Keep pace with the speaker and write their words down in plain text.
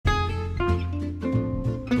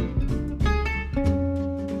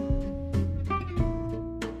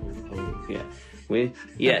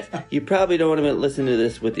Yes, you probably don't want to listen to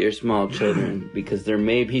this with your small children because there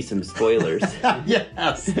may be some spoilers.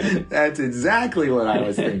 Yes, that's exactly what I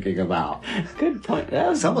was thinking about. Good point. That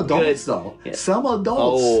was some adults, though. Yeah. Some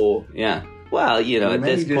adults. Oh, yeah. Well, at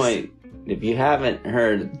this point, if you haven't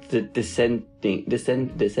heard the dissenting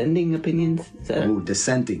opinions, is that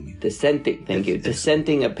dissenting. Dissenting, thank you.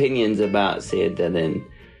 Dissenting opinions about Santa, then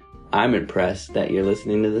I'm impressed that you're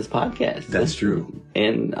listening to this podcast. That's true.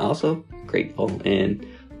 And also grateful, and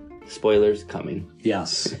spoilers coming.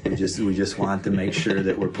 Yes, we just want to make sure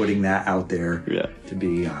that we're putting that out there. Yeah. To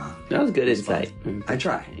be. That was good insight. I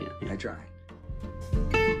try. Yeah. I try.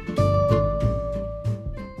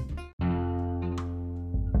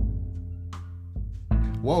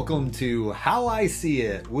 Welcome to How I See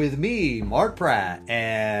It with me, Mark Pratt,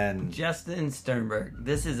 and Justin Sternberg.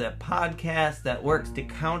 This is a podcast that works to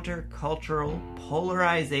counter cultural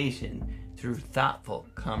polarization through thoughtful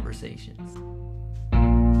conversations.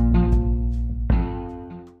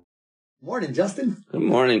 Morning, Justin. Good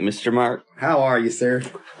morning, Mr. Mark. How are you, sir?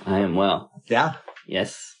 I am well. Yeah?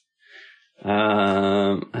 Yes.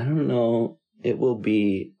 I don't know. It will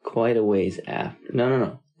be quite a ways after.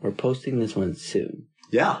 No. We're posting this one soon.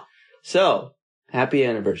 Yeah. So, happy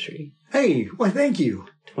anniversary. Hey, well, thank you.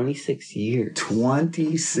 26 years.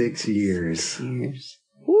 26 years.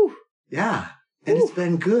 Woo. Yeah. And It's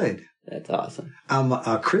been good. That's awesome.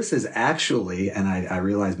 Chris is actually, and I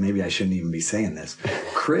realize maybe I shouldn't even be saying this.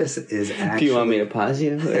 Chris is actually. Do you want me to pause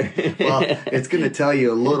you? Well, it's going to tell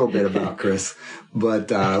you a little bit about Chris,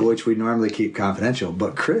 but which we normally keep confidential.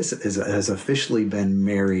 But Chris has officially been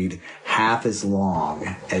married half as long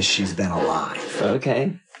as she's been alive.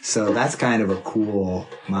 Okay. So that's kind of a cool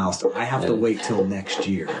milestone. I have to wait till next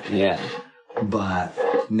year. Yeah. But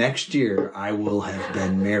next year I will have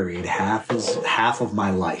been married half of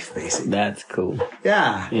my life, basically. That's cool.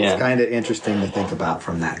 Yeah. It's kind of interesting to think about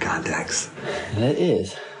from that context. That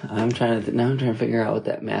is. I'm trying to figure out what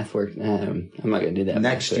that math works. I'm not going to do that.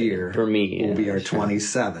 Next year for me will be our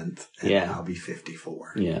 27th, and I'll be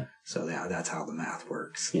 54. Yeah. So that's how the math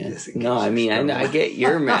works. Yeah. No, I mean I get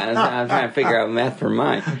your math. I'm trying to figure out math for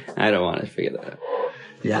mine. I don't want to figure that out.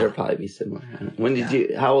 Yeah. They'll probably be similar.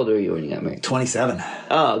 How old were you when you got married? 27.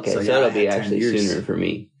 Oh, okay. So it'll be actually sooner for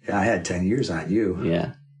me. Yeah, I had 10 years on you.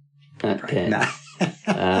 Yeah. Not 10.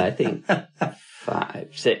 I think 5,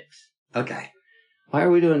 6. Okay. Why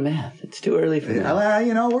are we doing math? It's too early for that.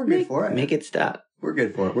 Well, we're good for it. Make it stop. We're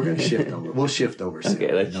good for it. We're going to shift over. We'll shift over soon.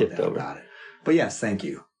 Okay, let's shift over. About it. But yes, thank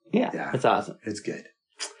you. Yeah, that's awesome. It's good.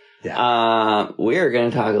 Yeah. We're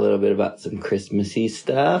going to talk a little bit about some Christmassy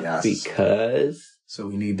stuff because... So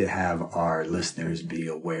we need to have our listeners be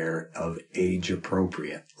aware of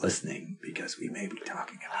age-appropriate listening because we may be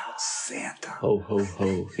talking about Santa. Ho, ho,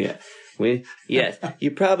 ho. Yeah. Yes,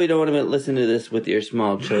 you probably don't want to listen to this with your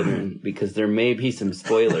small children because there may be some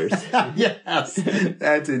spoilers. Yes,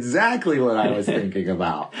 that's exactly what I was thinking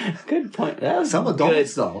about. Good point. That was some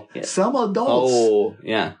adults, though. Yeah. Some adults. Oh,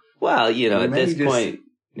 yeah. Well, at this point...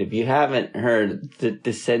 If you haven't heard the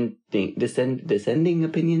dissenting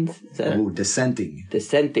opinions, is that dissenting.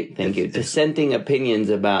 Dissenting, thank you. Dissenting opinions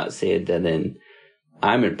about Santa, then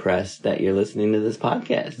I'm impressed that you're listening to this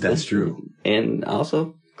podcast. That's true. And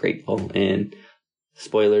also grateful, and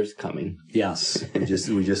spoilers coming. Yes,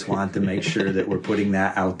 we just want to make sure that we're putting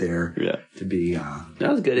that out there. Yeah. To be. That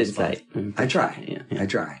was good insight. I try. Yeah. I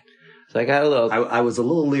try. So I got a little... I was a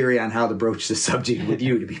little leery on how to broach the subject with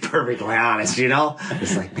you, to be perfectly honest,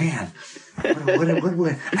 It's like, man,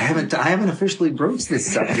 what, I haven't officially broached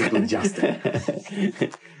this subject with Justin.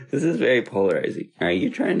 This is very polarizing. Are you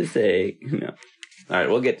trying to say, no? All right,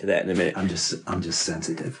 we'll get to that in a minute. I'm just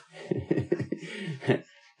sensitive.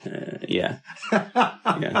 Yeah.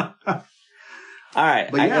 Yeah. All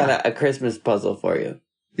right, I got a Christmas puzzle for you.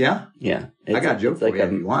 Yeah? Yeah. I got a joke for you if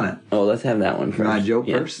you want it. Oh, let's have that one first. My joke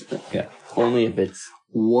first? Yeah. Only if it's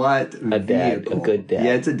a good dad.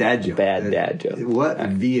 Yeah, it's a dad joke. Bad dad joke. What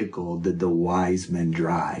vehicle did the wise men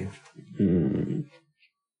drive?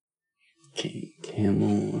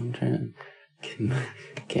 Camel. I'm trying to...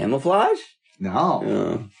 Camouflage? No.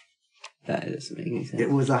 Oh, that doesn't make any sense. It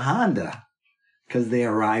was a Honda because they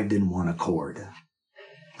arrived in one accord.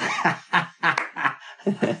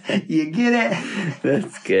 You get it?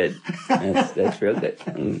 That's good. That's real good.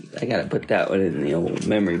 I gotta put that one in the old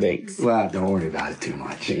memory banks. Well, don't worry about it too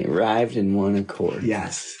much. They arrived in one accord.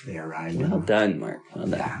 Yes, they arrived. Well done, Mark. Well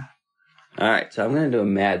done. Yeah. All right, so I'm gonna do a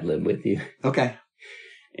Mad Lib with you. Okay.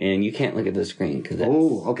 And you can't look at the screen because that's...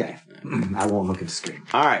 Oh, okay. I won't look at the screen.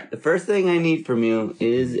 All right, the first thing I need from you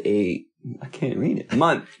is I can't read it.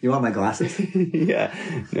 Month. You want my glasses? Yeah.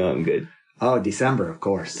 No, I'm good. Oh, December, of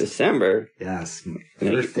course. December? Yes.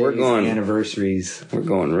 Birthdays, anniversaries. We're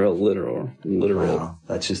going real literal. Well,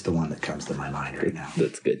 that's just the one that comes to my mind right now.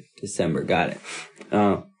 That's good. December, got it.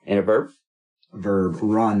 And a verb? Verb,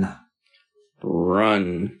 run.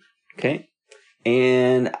 Run. Okay.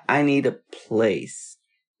 And I need a place.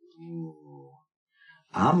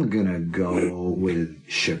 I'm going to go with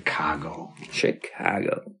Chicago.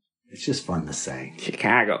 Chicago. It's just fun to say.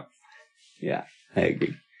 Chicago. Yeah, I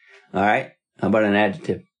agree. All right. How about an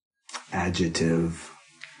adjective? Adjective.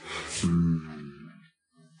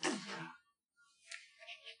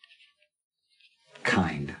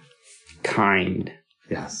 Kind. Kind.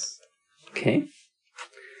 Yes. Okay.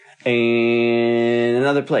 And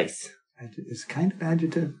another place. Is kind an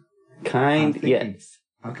adjective? Kind, yes.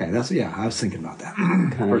 Okay, I was thinking about that.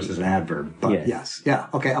 Versus an adverb. But yes. Yeah,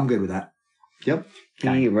 okay, I'm good with that. Yep.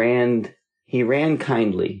 Kind. He ran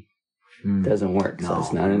kindly. Doesn't work, so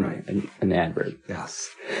it's not an adverb. Yes.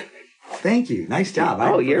 Thank you. Nice job.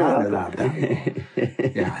 You're welcome. About that.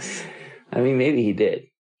 Yes. I mean, maybe he did.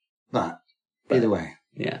 But either way.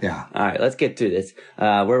 Yeah. All right, let's get through this.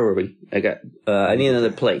 Where were we? I need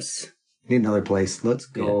another place. Need another place. Let's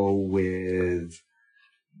go with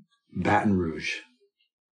Baton Rouge.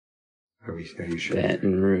 Are you sure?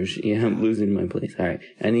 Baton Rouge. Yeah, I'm losing my place. All right.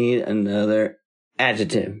 I need another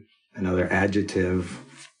adjective. Another adjective.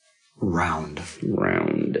 Round.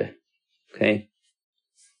 Round. Okay.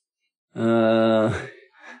 Man,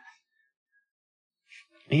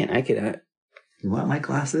 I could... You want my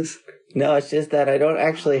glasses? No, it's just that I don't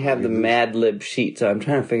actually have the Mad Lib sheet, so I'm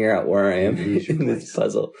trying to figure out where I am in this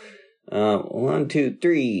puzzle. 1, 2,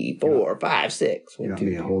 3, 4, 5, 6. You want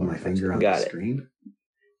me to hold my finger on the screen?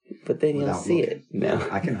 But then you'll see it. No.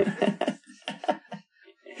 I can.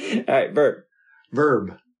 All right, verb.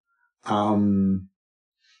 Verb.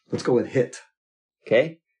 Let's go with hit.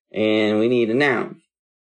 Okay. And we need a noun.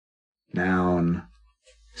 Noun.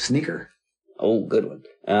 Sneaker. Oh, good one.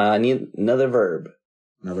 I need another verb.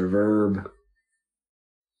 Another verb.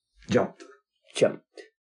 Jumped. Jumped.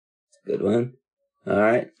 Good one. All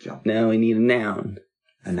right. Jumped. Now we need a noun.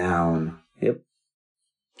 A noun. Yep.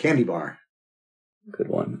 Candy bar. Good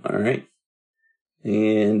one. All right.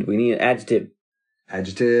 And we need an adjective.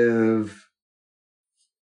 Adjective.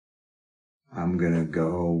 I'm going to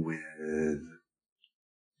go with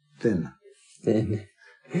thin. Thin.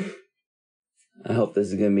 I hope this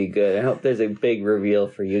is going to be good. I hope there's a big reveal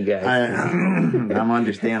for you guys. I'm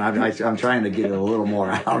I'm trying to get it a little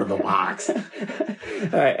more out of the box. All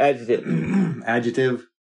right, adjective. Adjective.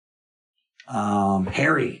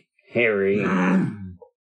 Hairy. Hairy.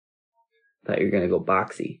 Thought you were going to go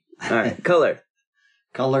boxy. All right, color.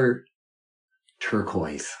 Color.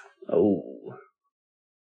 Turquoise. Oh.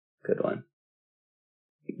 Good one.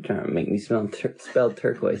 You're trying to make me spell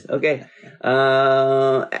turquoise. Okay.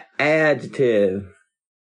 Adjective.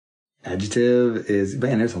 Adjective is...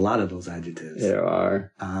 Man, there's a lot of those adjectives. There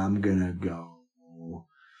are. I'm going to go...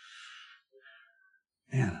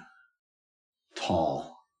 Man.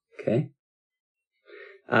 Tall. Okay.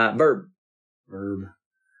 Verb. Verb.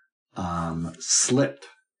 Slipped.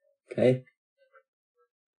 Okay.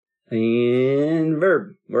 And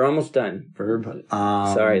verb. We're almost done. Verb.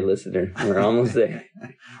 Sorry, listener. We're almost there.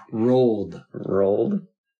 Rolled. Rolled.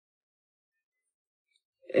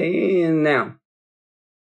 And noun.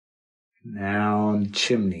 Noun.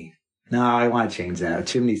 Chimney. No, I want to change that.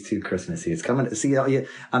 Chimney's too Christmassy. It's coming. See,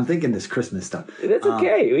 I'm thinking this Christmas stuff. That's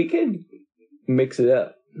okay. We can mix it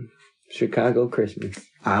up. Chicago Christmas.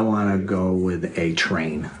 I want to go with a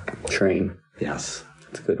train. Train. Yes.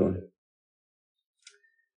 That's a good one.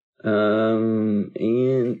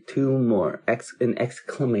 And two more. An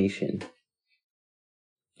exclamation.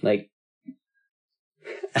 Like.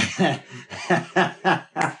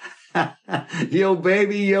 Yo,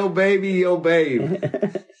 baby, yo, baby, yo, babe.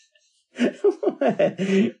 All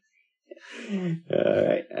right.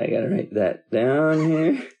 I gotta write that down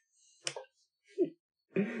here.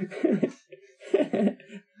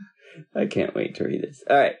 I can't wait to read this.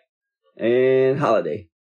 All right. And holiday.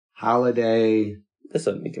 Holiday. This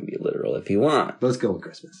one can be literal if you want. Let's go with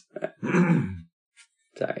Christmas.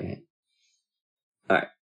 Sorry. All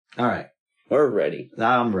right. We're ready.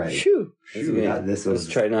 I'm ready. Shoo. Let's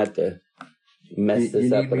try not to mess this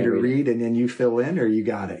up. You need me to read and then you fill in, or you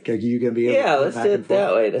got it? Are you going to be able to... Yeah, let's do it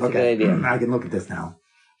that way. That's a good idea. I can look at this now.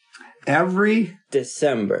 Every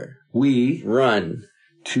December, we run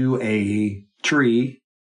to a tree.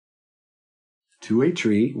 To a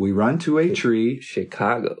tree. We run to a tree.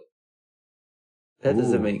 Chicago. That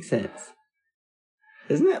doesn't make sense.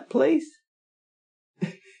 Isn't that place?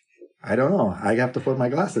 I don't know. I have to put my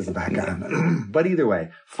glasses back on. But either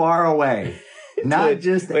way, far away. Not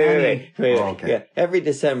just wait. Oh, okay. Yeah. Every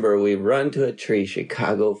December, we run to a tree,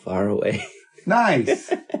 Chicago far away.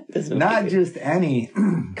 Nice. Not just any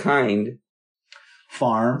kind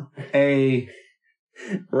farm, a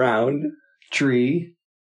round tree.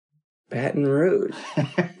 Baton Rouge.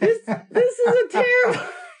 This is a terrible.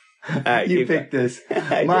 Right, you picked this.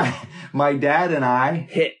 My dad and I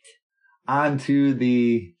hit onto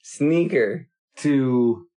the sneaker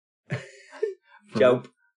to jump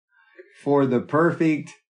for the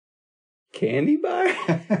perfect candy bar.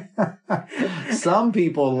 Some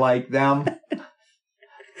people like them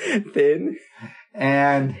thin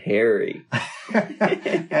and hairy,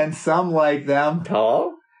 and some like them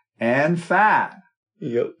tall and fat.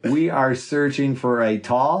 Yep. We are searching for a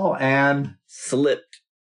tall and slipped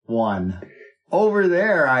one. Over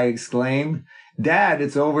there, I exclaimed. Dad,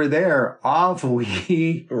 it's over there. Off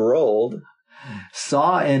we rolled,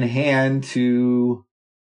 saw in hand to...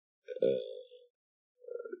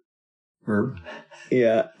 verb.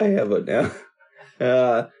 Yeah, I have it now.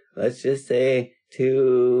 Let's just say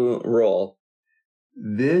to roll.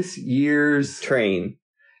 This year's train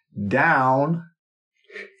down...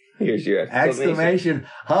 Here's your exclamation.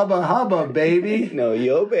 Hubba, hubba, baby. No,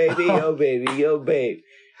 yo, baby, yo, baby, yo, babe.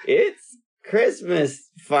 It's Christmas,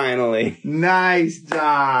 finally. Nice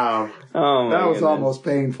job. Oh, my That was goodness. almost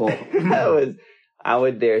painful. I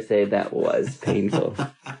would dare say that was painful.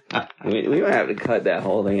 we might have to cut that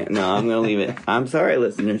whole thing. No, I'm going to leave it. I'm sorry,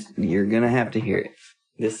 listeners. You're going to have to hear it.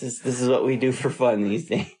 This is what we do for fun these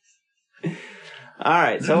days. All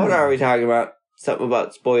right, so what are we talking about? Something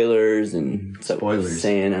about spoilers and spoilers.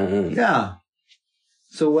 Santa. Yeah.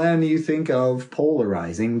 So when you think of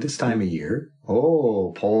polarizing this time of year,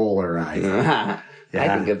 polarizing. Yeah.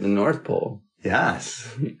 I think of the North Pole.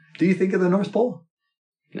 Yes. Do you think of the North Pole?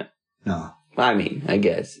 No. I mean, I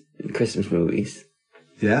guess in Christmas movies.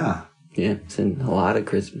 Yeah. Yeah, it's in a lot of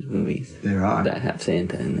Christmas movies. There are. That have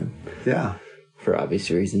Santa in them. Yeah. For obvious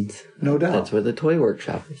reasons. No doubt. That's where the toy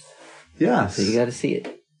workshop is. Yes. So you got to see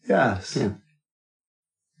it. Yes. Yeah.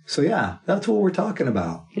 So yeah, that's what we're talking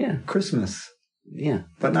about. Yeah. Christmas. Yeah.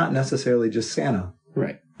 But not necessarily just Santa.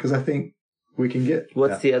 Right. Because I think we can get...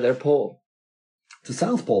 What's the other pole? The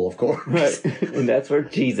South Pole, of course. Right. And that's where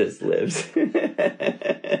Jesus lives.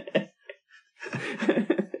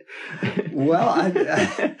 Well,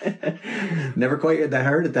 I never quite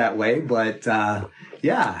heard it that way, but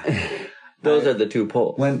yeah. Those are the two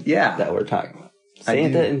poles that we're talking about.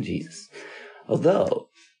 Santa and Jesus. Although,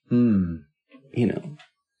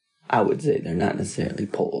 I would say they're not necessarily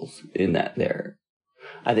poles in that they're...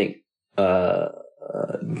 I think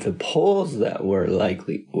the poles that we're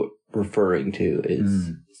likely referring to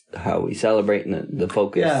is how we celebrate and the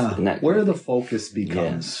focus. Yeah, and that where the focus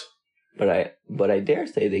becomes. Yeah. But I dare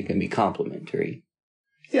say they can be complementary.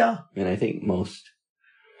 Yeah. And I think most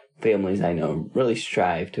families I know really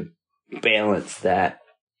strive to balance that.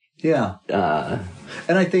 Yeah.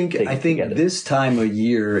 And I think together. This time of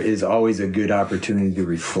year is always a good opportunity to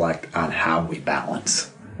reflect on how we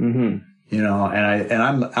balance. Mm-hmm.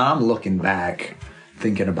 And I'm looking back,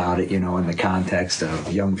 thinking about it, in the context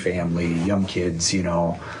of young family, young kids,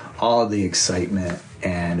 all the excitement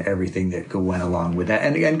and everything that went along with that.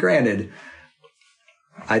 And granted,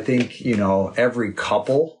 I think, every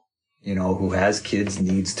couple, who has kids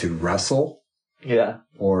needs to wrestle. Yeah.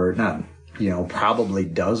 Or not, probably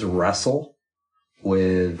does wrestle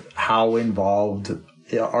with how involved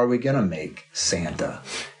are we going to make Santa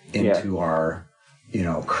into our,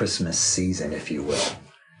 Christmas season, if you will.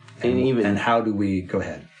 And how do we go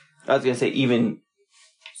ahead? I was going to say, even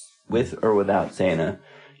with or without Santa,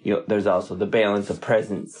 there's also the balance of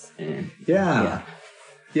presents. And, Yeah.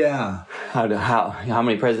 How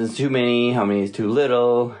many presents too many? How many is too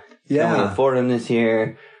little? Yeah. Can we afford them this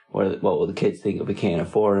year? What will the kids think if we can't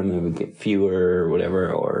afford them, if we get fewer or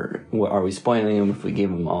whatever? Or are we spoiling them if we give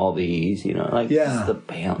them all these? Just the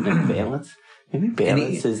balance. Maybe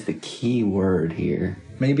balance is the key word here.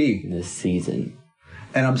 Maybe. In this season.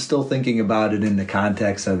 And I'm still thinking about it in the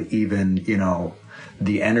context of even,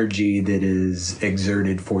 the energy that is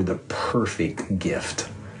exerted for the perfect gift.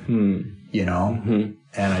 Mm-hmm.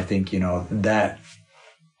 And I think,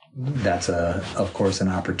 that's of course, an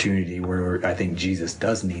opportunity where I think Jesus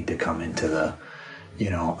does need to come into the,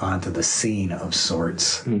 onto the scene of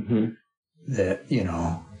sorts. Mm-hmm. That,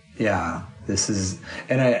 this is,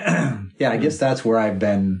 and I guess that's where I've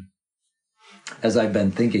been, as I've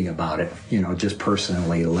been thinking about it, just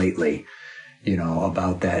personally lately,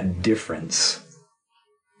 about that difference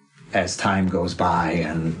as time goes by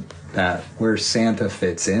and that where Santa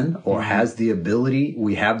fits in or has the ability,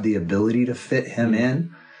 we have the ability to fit him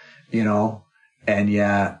in, you know, and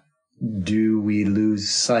yet do we lose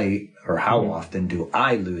sight, or how often do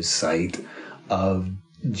I lose sight of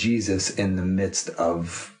Jesus in the midst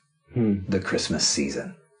of the Christmas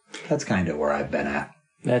season? That's kind of where I've been at.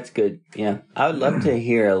 That's good. Yeah. I would love to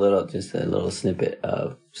hear just a little snippet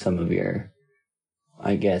of some of your,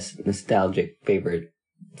 I guess, nostalgic favorite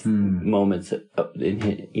moments,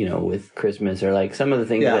 with Christmas, or like some of the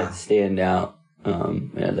things that stand out.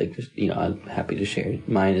 And I'd like to, I'm happy to share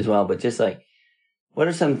mine as well. But just like, what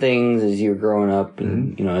are some things as you were growing up,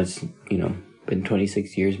 and it's been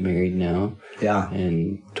 26 years married now,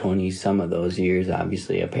 and 20 some of those years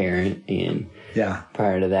obviously a parent, and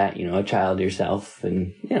prior to that, a child yourself,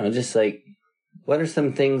 and just like, what are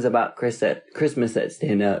some things about Christmas that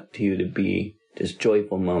stand out to you to be just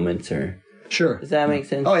joyful moments, or Sure. Does that make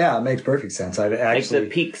sense? Oh, yeah, it makes perfect sense. I actually, like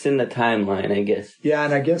the peaks in the timeline, I guess. Yeah,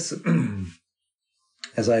 and I guess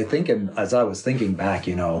as I was thinking back,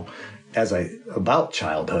 about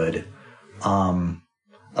childhood,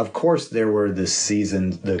 of course there were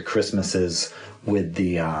the Christmases with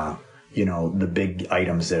the the big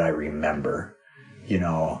items that I remember,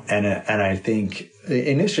 and I think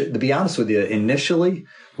initially, to be honest with you,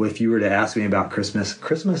 if you were to ask me about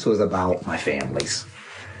Christmas was about my families.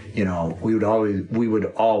 We would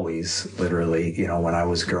always literally, when I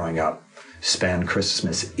was growing up, spend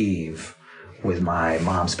Christmas Eve with my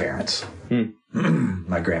mom's parents,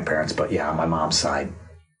 my grandparents, but my mom's side.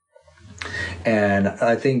 And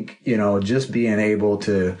I think, just being able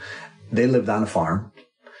to, they lived on a farm.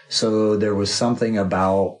 So there was something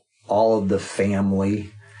about all of the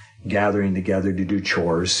family gathering together to do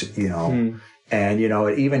chores, And,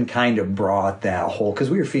 it even kind of brought that whole, because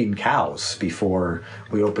we were feeding cows before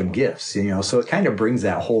we opened gifts, so it kind of brings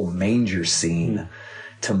that whole manger scene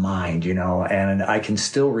to mind, and I can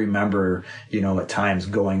still remember, at times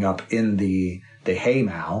going up in the hay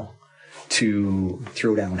mow to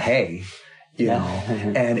throw down hay,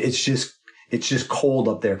 and it's just cold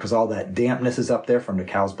up there because all that dampness is up there from the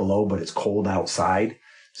cows below, but it's cold outside.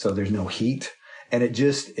 So there's no heat. And it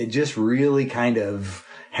just really kind of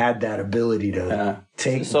had that ability to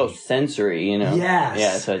take. It's so sensory, Yes.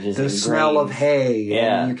 Yeah. So it just the smell of hay,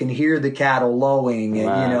 and you can hear the cattle lowing,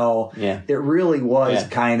 and it really was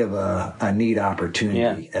kind of a neat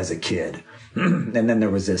opportunity as a kid. And then there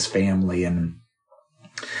was this family, and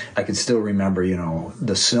I can still remember,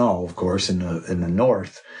 the snow, of course, in the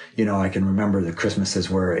north. I can remember the Christmases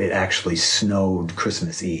where it actually snowed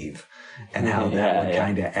Christmas Eve. And how that would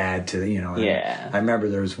kind of add to, I remember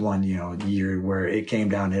there was one, year where it came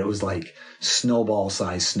down and it was like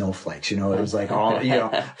snowball-sized snowflakes. It was like all,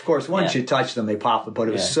 of course, once you touch them, they pop, but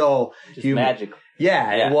it was so magical.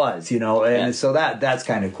 Yeah, it was, and so that's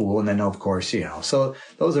kind of cool. And then, of course, so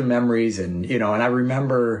those are memories, and, and I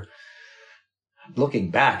remember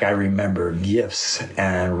looking back, I remember gifts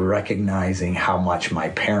and recognizing how much my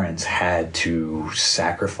parents had to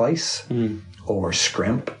sacrifice or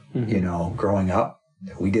scrimp. Growing up,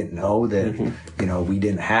 we didn't know that, we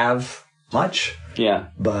didn't have much. Yeah.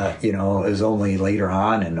 But, it was only later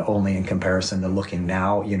on, and only in comparison to looking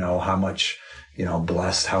now, how much,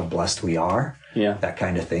 how blessed we are. Yeah. That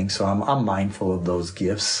kind of thing. So I'm mindful of those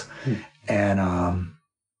gifts. And,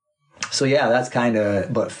 so that's kind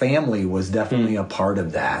of, but family was definitely a part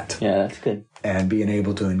of that. Yeah, that's good. And being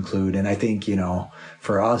able to include, and I think,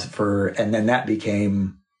 for us, and then that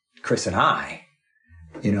became Chris and I.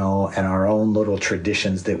 And our own little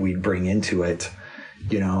traditions that we bring into it,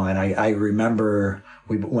 and I remember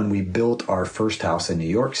when we built our first house in New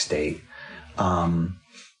York State,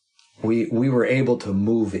 we were able to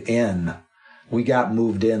move in. We got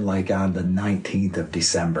moved in like on the 19th of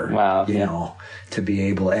December. Wow. To be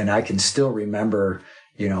able, and I can still remember,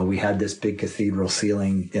 we had this big cathedral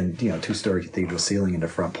ceiling and, 2-story cathedral ceiling in the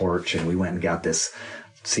front porch, and we went and got this,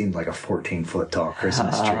 seemed like a 14-foot tall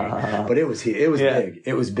Christmas tree, but it was big.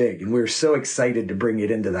 It was big, and we were so excited to bring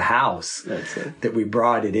it into the house that we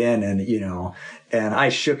brought it in, and and I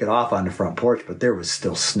shook it off on the front porch, but there was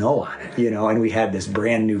still snow on it, and we had this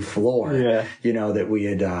brand new floor, that we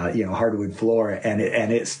had, hardwood floor, and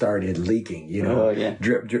it started leaking,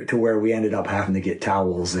 drip to where we ended up having to get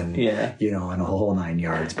towels and and a whole 9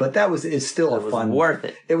 yards. But it's still worth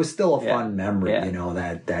it. It was still a fun memory,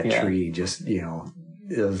 that tree just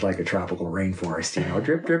it was like a tropical rainforest,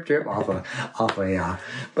 drip, drip, drip off a,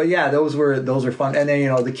 but those were fun. And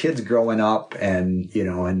then, the kids growing up, and,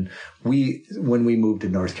 and when we moved to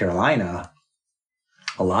North Carolina,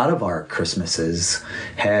 a lot of our Christmases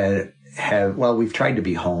we've tried to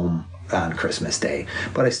be home on Christmas Day.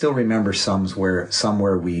 But I still remember some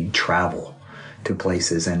where we'd travel to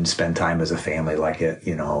places and spend time as a family, like at,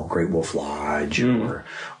 Great Wolf Lodge or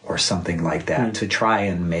something like that, to try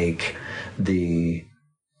and make the,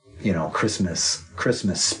 Christmas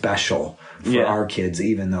special for our kids,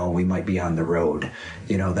 even though we might be on the road,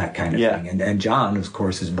 that kind of thing. And John, of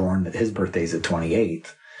course, is born, his birthday's the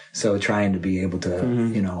 28th. So trying to be able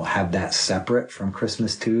to, have that separate from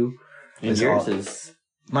Christmas too. And yours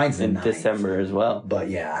mine's in December as well. But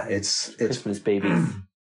yeah, it's Christmas baby.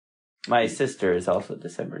 My sister is also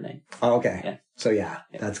December 9th. Oh, okay. Yeah. So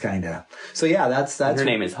that's kind of, that's. Her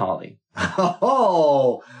name is Holly.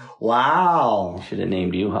 Oh, wow. I should have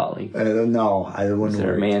named you Holly. No, I wouldn't. Is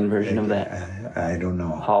there a man version of that? I don't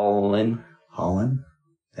know. Holland?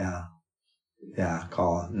 Yeah. Yeah,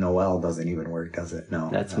 Noel doesn't even work, does it? No.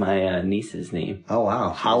 That's my niece's name. Oh, wow.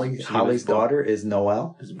 Holly's daughter is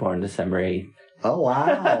Noel? Was born December 8th. Oh,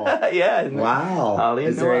 wow. Yeah. Wow. Holly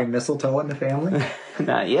is there a mistletoe in the family?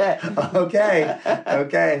 Not yet.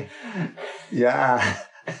 Okay. Yeah.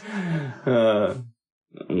 I'm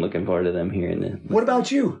looking forward to them hearing it. What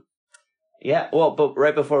about you? Yeah, well, but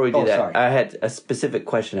right before we do that, I had a specific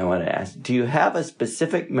question I wanted to ask. Do you have a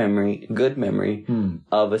specific good memory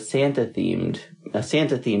of a Santa-themed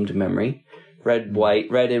memory? Red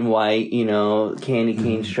and white, candy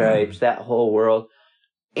cane stripes, that whole world.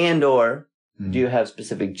 And or do you have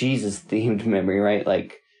specific Jesus-themed memory, right?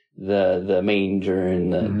 Like the manger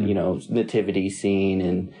and the, nativity scene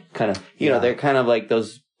and kind of, they're kind of like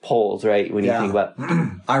those poles, right? When you think about...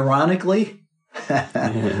 Ironically...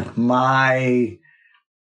 My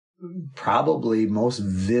probably most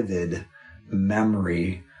vivid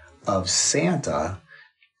memory of Santa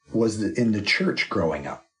was in the church growing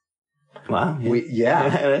up. Wow. It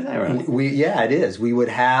is. We would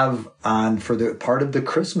have for the part of the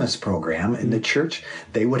Christmas program in the church,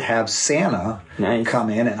 they would have Santa come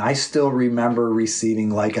in, and I still remember receiving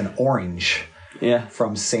like an orange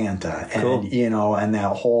from Santa. And, cool. And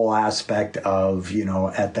that whole aspect of,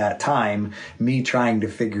 at that time, me trying to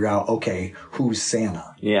figure out, okay, who's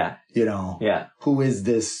Santa? Yeah. Who is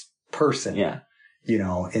this person? Yeah.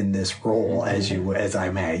 In this role as I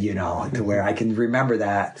may, to where I can remember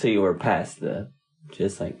that. So you were past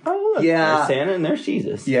just like, oh, look, there's Santa and there's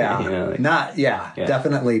Jesus. Yeah.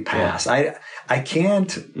 Definitely past. Yeah. I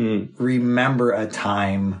can't remember a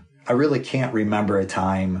time. I really can't remember a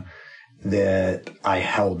time that I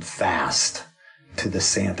held fast to the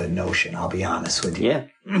Santa notion. I'll be honest with you. Yeah.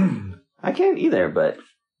 I can't either, but,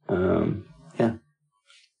 yeah.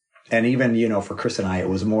 And even, for Chris and I, it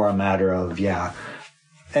was more a matter of,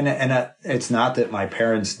 And it's not that my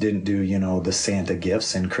parents didn't do, the Santa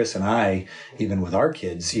gifts. And Chris and I, even with our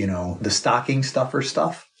kids, the stocking stuffer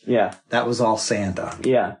stuff. Yeah. That was all Santa.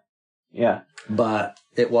 Yeah. Yeah. But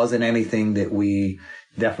it wasn't anything that we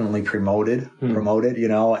definitely promoted,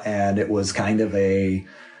 and it was kind of I'm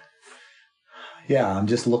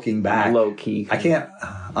just looking back. Low key.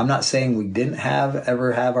 I'm not saying we didn't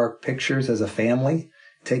ever have our pictures as a family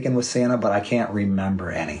taken with Santa, but I can't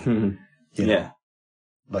remember any. You know?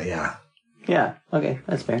 But yeah. Yeah. Okay,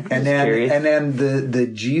 that's fair. And then the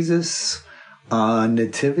Jesus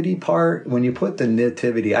nativity part, when you put the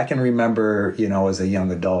nativity, I can remember, as a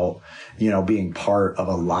young adult, being part of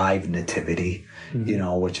a live nativity,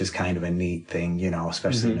 which is kind of a neat thing,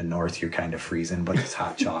 especially in the north, you're kind of freezing, but it's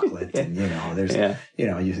hot chocolate and, there's,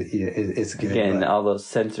 it's good. Again, all those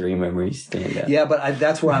sensory memories stand out. Yeah, but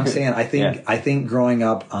that's what I'm saying. I think growing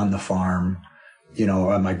up on the farm,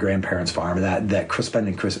 on my grandparents' farm,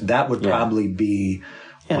 spending Christmas, that would probably be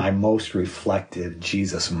my most reflective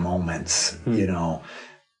Jesus moments,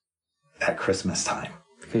 at Christmas time.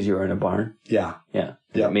 Because you were in a barn? Yeah. Yeah.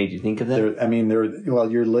 That made you think of that?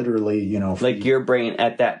 You're literally, like your brain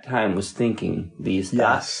at that time was thinking these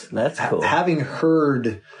thoughts. That's cool. Having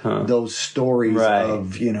heard those stories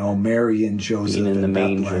of, Mary and Joseph in the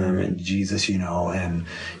manger Bethlehem and Jesus, and,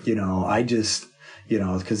 I just,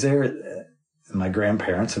 because my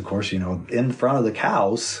grandparents, of course, in front of the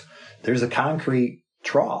cows, there's a concrete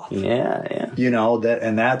trough. Yeah.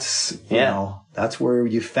 That's, that's where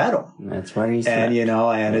you fed them. That's where you slept.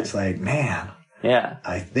 And it's like, man. Yeah.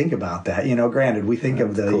 I think about that. Granted, we think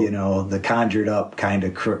of the, cool. The conjured up kind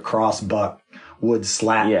of crossbuck wood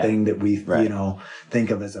slat thing that we, think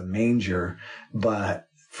of as a manger. But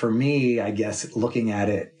for me, I guess looking at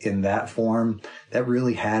it in that form, that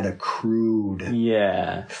really had a crude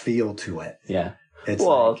feel to it. Yeah.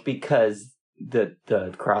 It's because the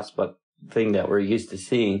crossbuck thing that we're used to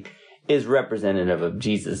seeing is representative of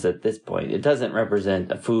Jesus at this point. It doesn't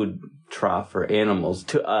represent a food trough for animals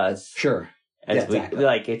to us. Sure. exactly.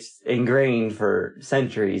 Like it's ingrained for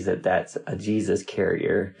centuries that's a Jesus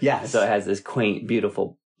carrier. Yes. So it has this quaint,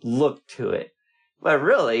 beautiful look to it. But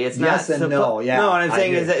really, it's not. Yes and no. Yeah. No, what I'm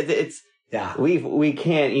saying is that it's. Yeah. We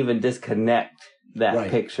can't even disconnect that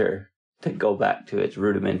Right. picture to go back to its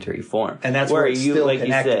rudimentary form. And that's where it's still like you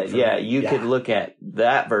connected said, me. you could look at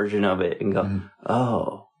that version of it and go,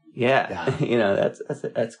 oh, yeah.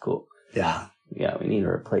 That's cool. Yeah. Yeah, we need to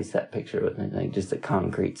replace that picture with like just a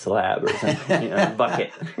concrete slab or something, a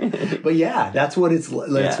bucket. But yeah, that's what it's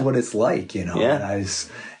what it's like,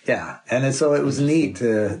 Yeah. And so it was neat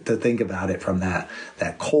to think about it from that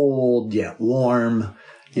cold yet warm,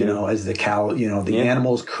 as the cow, the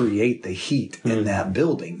animals create the heat in that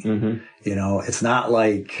building. Mm-hmm. It's not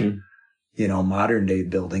like modern day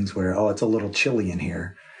buildings where it's a little chilly in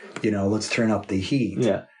here. Let's turn up the heat.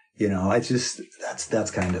 Yeah. It's just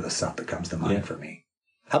that's kind of the stuff that comes to mind for me.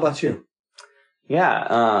 How about you?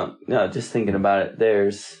 Yeah, no, just thinking about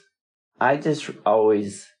it, I just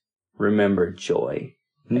always remember joy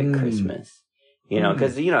at Christmas.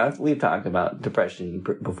 Because, we've talked about depression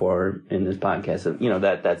before in this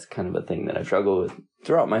podcast. That's kind of a thing that I struggle with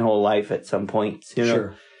throughout my whole life at some points,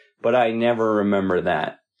 Sure. But I never remember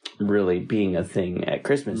that really being a thing at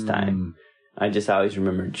Christmas time. I just always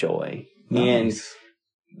remember joy. Nice.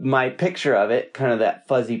 And my picture of it, kind of that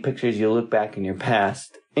fuzzy picture as you look back in your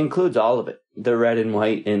past, includes all of it. The red and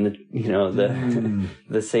white and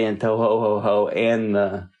the Santa ho ho ho and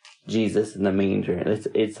the Jesus in the manger.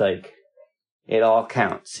 It's like it all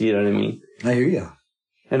counts, you know what I mean? I hear you.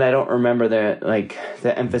 And I don't remember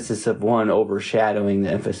the emphasis of one overshadowing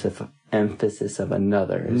the emphasis of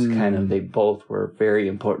another. It's kind of, they both were very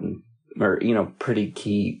important or, pretty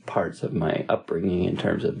key parts of my upbringing in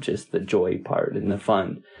terms of just the joy part and the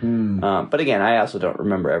fun. But again, I also don't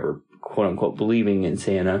remember ever, quote unquote, believing in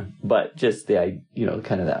Santa, but just the,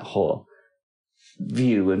 kind of that whole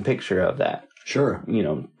view and picture of that. Sure.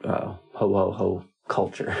 Ho, ho, ho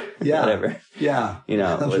culture. Yeah. Whatever. Yeah.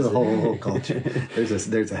 The whole culture. There's a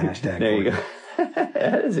hashtag. There you go.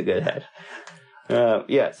 That is a good hash.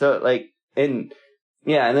 So and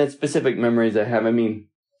then specific memories I have. I mean,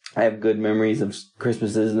 I have good memories of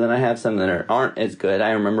Christmases, and then I have some that aren't as good.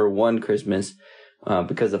 I remember one Christmas,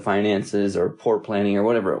 because of finances or poor planning or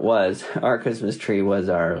whatever it was, our Christmas tree was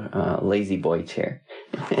our lazy boy chair.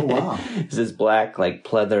 Oh, wow. It's this black,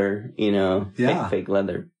 pleather, fake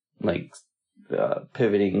leather,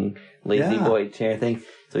 pivoting lazy boy chair thing.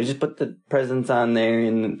 So we just put the presents on there,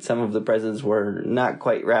 and some of the presents were not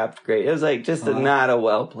quite wrapped great. It was just not a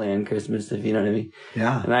well-planned Christmas, if you know what I mean.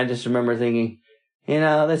 Yeah. And I just remember thinking,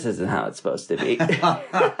 this isn't how it's supposed to be.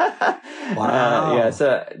 Wow.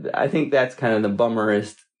 So I think that's kind of the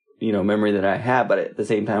bummerest, memory that I have, but at the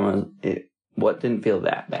same time, what didn't feel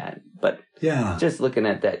that bad. But just looking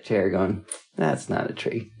at that chair going, that's not a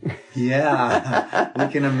tree. Yeah. We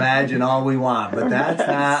can imagine all we want, but that's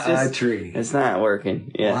not a tree. It's not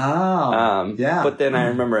working. Yeah. Wow. But then I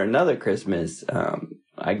remember another Christmas,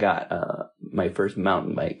 I got my first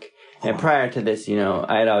mountain bike. And prior to this,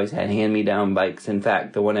 I had always had hand-me-down bikes. In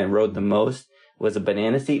fact, the one I rode the most was a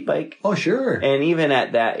banana seat bike. Oh, sure. And even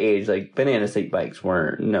at that age, banana seat bikes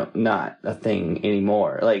were not a thing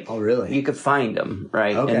anymore. Oh, really? You could find them,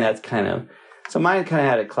 right? Okay. And that's kind of... So mine kind of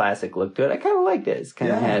had a classic look to it. I kind of liked it. It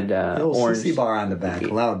kind of had the little orange... CC bar on the back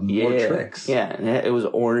allowed more tricks. Yeah, and it was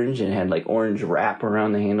orange and had orange wrap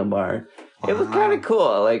around the handlebar. It was kind of cool.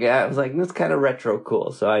 I was like, this kind of retro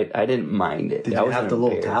cool. So I didn't mind it. Did you have the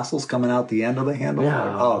little tassels coming out the end of the handlebar?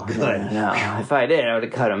 No. Oh, good. No. If I did, I would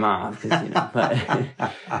have cut them off.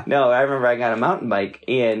 But no, I remember I got a mountain bike,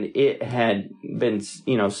 and it had been,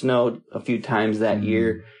 snowed a few times that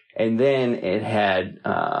year. And then it had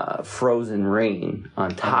frozen rain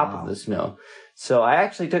on top of the snow. So I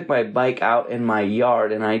actually took my bike out in my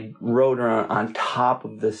yard, and I rode around on top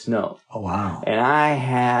of the snow. Oh, wow. And I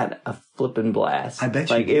had a flipping blast. I bet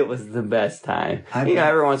you did. It was the best time.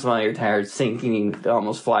 Every once in a while your tires sink and you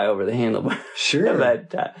almost fly over the handlebar. Sure.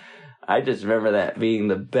 But I just remember that being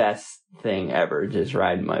the best thing ever, just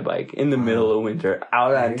riding my bike in the middle of winter,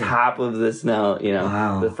 out on top of the snow,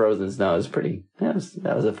 the frozen snow. That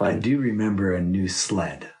was a fun. I do remember a new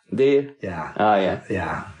sled. Do you? Yeah. Oh, yeah.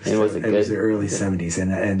 Yeah. It was good. It was the early 70s,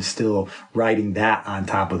 and still riding that on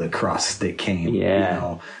top of the crust that came.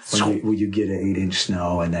 Yeah. When you get an 8-inch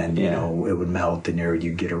snow, and then, it would melt, and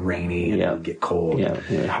you'd get a rainy, and it would get cold. Yeah.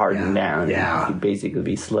 It would harden down. Yeah. You'd basically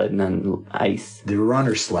be sledding on ice. The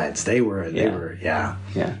runner sleds, they were, yeah.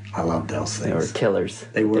 I loved those things. They were killers.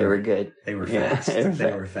 They were good. They were fast.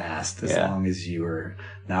 They were fast. As long as you were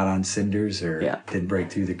not on cinders or didn't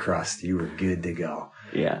break through the crust, you were good to go.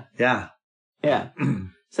 Yeah. Yeah. Yeah.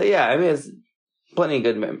 So, I mean, plenty of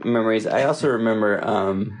good memories. I also remember,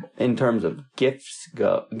 in terms of gifts,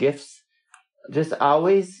 just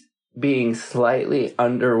always being slightly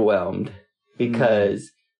underwhelmed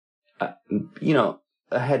because,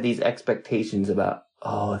 I had these expectations about,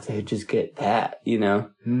 if they just get that,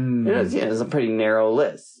 it's a pretty narrow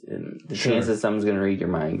list, and the chances someone's going to read your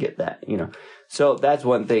mind and get that, So that's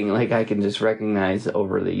one thing, like, I can just recognize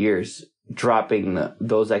over the years, dropping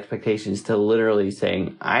those expectations to literally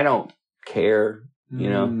saying, I don't care,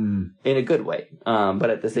 in a good way. But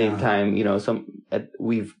at the same time,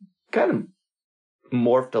 we've kind of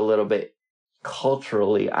morphed a little bit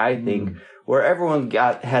culturally, I think, where everyone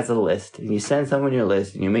has a list, and you send someone your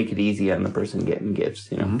list, and you make it easy on the person getting gifts,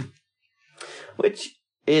 which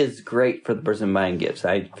is great for the person buying gifts.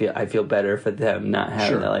 I feel better for them not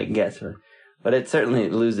having to guess her, but it certainly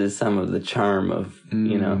loses some of the charm of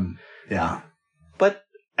Yeah. But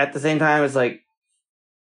at the same time, it's like,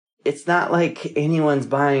 it's not like anyone's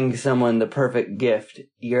buying someone the perfect gift.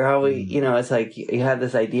 You're always, it's like you have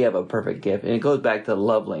this idea of a perfect gift, and it goes back to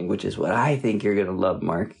love language, which is what I think you're going to love,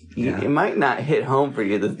 Mark. It might not hit home for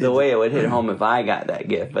you the way it would hit home if I got that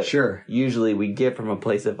gift, but usually we give from a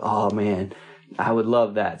place of, oh man, I would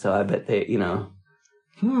love that. So I bet they, I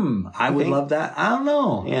would love that. I don't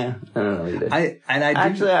know. Yeah, I don't know either.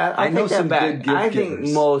 I know some good gift I givers.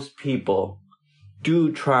 think most people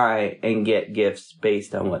do try and get gifts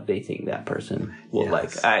based on what they think that person will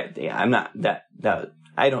like. I'm not that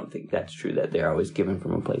I don't think that's true that they're always given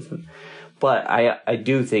from a place of, but I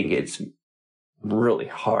do think it's really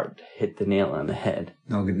hard to hit the nail on the head.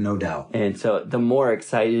 No doubt. And so the more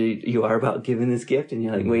excited you are about giving this gift, and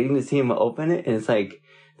you're like waiting to see him open it, and it's like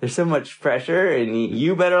there's so much pressure, and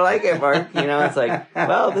you better like it, Mark. It's like,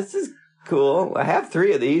 well, this is cool. I have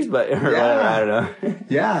 3 of these, but or whatever, I don't know.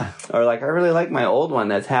 Yeah. Or like, I really like my old one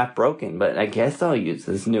that's half broken, but I guess I'll use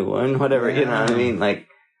this new one. Whatever, you know what I mean? Like,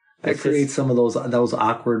 that creates some of those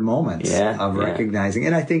awkward moments of recognizing,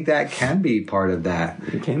 and I think that can be part of that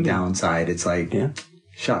downside. It's like,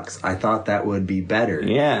 shucks, I thought that would be better.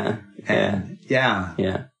 Yeah. And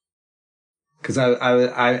because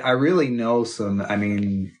I really know some. I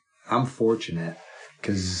mean, I'm fortunate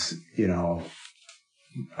because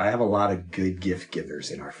I have a lot of good gift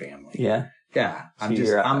givers in our family. Yeah. Yeah.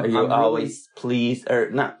 I'm always pleased,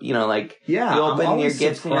 or not, you open your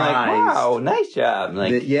gifts and you're like, wow, nice job.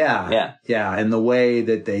 Like, yeah. And the way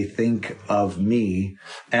that they think of me.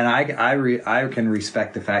 And I can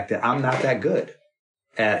respect the fact that I'm not that good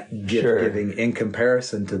at gift giving in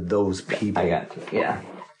comparison to those people. I got you. Yeah.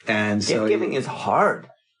 And so gift giving is hard.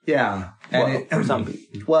 Yeah. And for some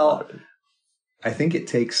people. Well, I think it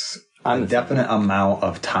takes a definite amount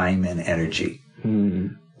of time and energy,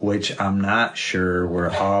 which I'm not sure we're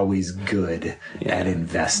always good at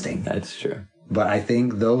investing. That's true. But I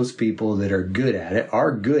think those people that are good at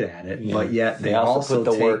it, but yet they also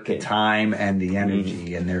take the time and the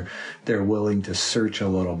energy, and they're willing to search a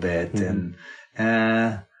little bit and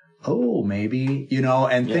maybe,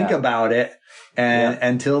 think about it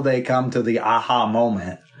until they come to the aha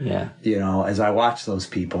moment. Yeah. As I watch those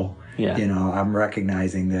people, I'm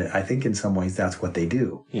recognizing that I think in some ways that's what they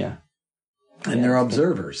do. Yeah. And they're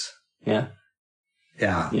observers. Yeah.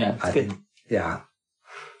 Yeah. Yeah. I think. Yeah.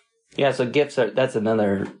 Yeah. So gifts that's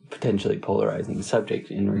another potentially polarizing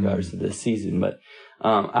subject in regards to this season. But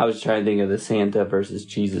I was trying to think of the Santa versus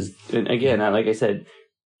Jesus. And again, like I said,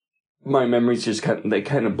 my memories just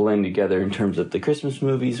kind of blend together in terms of the Christmas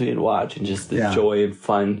movies we had watched and just the joy and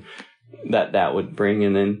fun that would bring,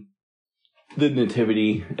 and then the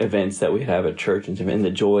nativity events that we'd have at church and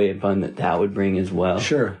the joy and fun that would bring as well.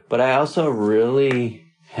 Sure. But I also really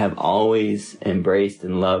have always embraced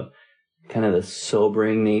and loved kind of the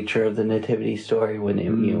sobering nature of the nativity story when it,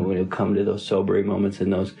 when it come to those sobering moments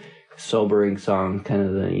and those sobering songs, kind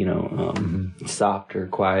of the, softer,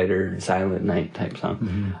 quieter, silent night type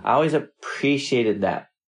song. I always appreciated that.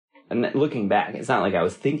 And looking back, it's not like I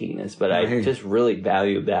was thinking this, but I just really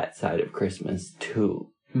value that side of Christmas too.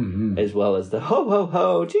 As well as the ho, ho,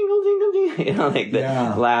 ho, jingle, jingle, jingle, like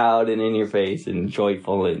the loud and in your face and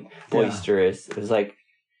joyful and boisterous. It was like,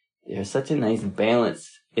 there's such a nice balance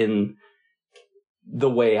in the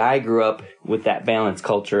way I grew up with that balanced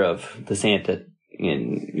culture of the Santa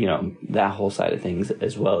and, that whole side of things,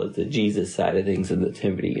 as well as the Jesus side of things and the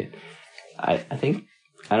nativity. I think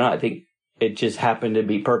it just happened to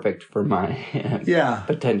be perfect for my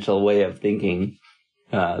potential way of thinking.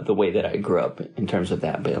 The way that I grew up in terms of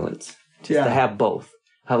that balance. Just to have both.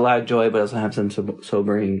 Have a lot of joy, but also have some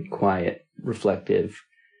sobering, quiet, reflective,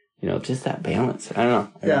 just that balance. I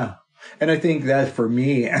don't know. And I think that for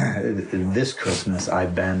me, this Christmas,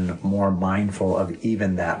 I've been more mindful of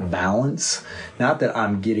even that balance. Not that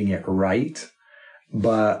I'm getting it right,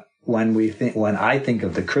 but when I think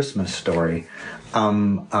of the Christmas story,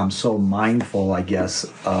 I'm so mindful, I guess,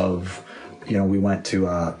 of, we went to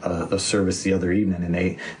a service the other evening,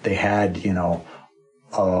 and they had,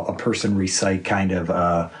 a person recite kind of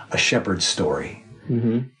a shepherd's story,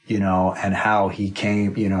 and how he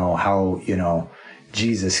came, how,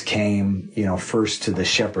 Jesus came, first to the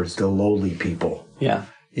shepherds, the lowly people. Yeah.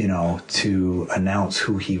 To announce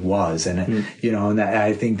who he was. And, and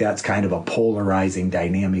I think that's kind of a polarizing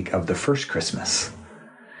dynamic of the first Christmas.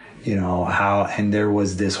 And there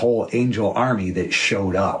was this whole angel army that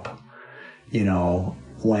showed up,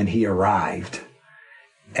 when he arrived.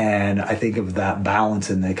 And I think of that balance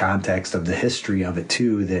in the context of the history of it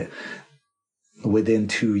too, that within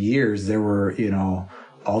 2 years, there were,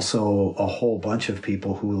 also a whole bunch of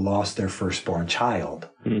people who lost their firstborn child,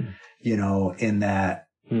 in that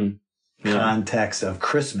context of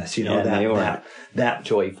Christmas, that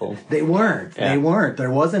joyful. They weren't.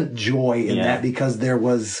 There wasn't joy in that because there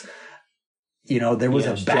was, a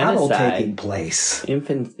battle taking place.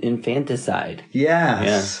 Infanticide. Yes.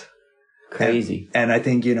 Yeah. Crazy. And I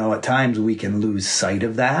think, at times we can lose sight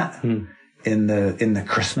of that in the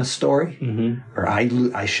Christmas story, or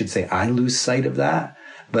I should say I lose sight of that.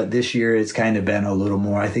 But this year it's kind of been a little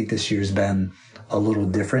more. I think this year's been a little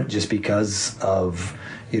different just because of,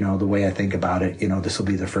 the way I think about it. This will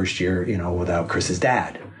be the first year, without Chris's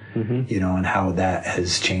dad, and how that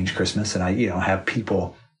has changed Christmas. And I, have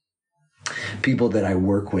people that I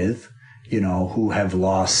work with, who have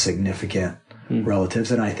lost significant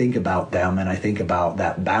relatives. And I think about them, and I think about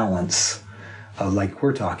that balance, like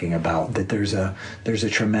we're talking about, that there's a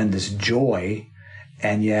tremendous joy.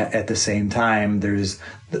 And yet at the same time, there's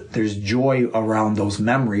joy around those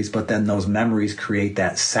memories, but then those memories create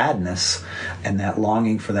that sadness and that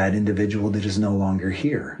longing for that individual that is no longer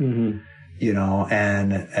here, and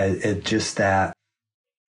it just that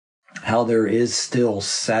how there is still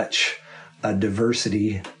such a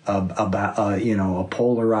diversity about, a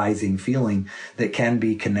polarizing feeling that can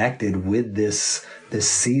be connected with this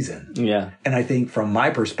season. Yeah. And I think from my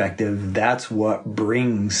perspective, that's what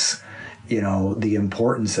brings, the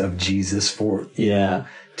importance of Jesus for,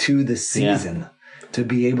 to the season, to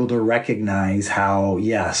be able to recognize how,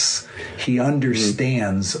 yes, he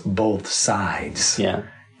understands both sides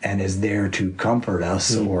and is there to comfort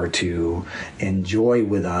us or to enjoy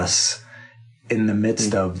with us in the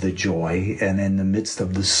midst of the joy and in the midst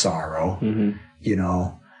of the sorrow, and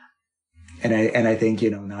I think,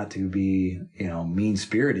 not to be, mean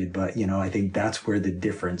spirited, but, I think that's where the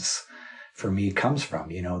difference for me comes from,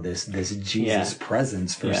 this Jesus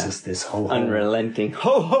presence versus this unrelenting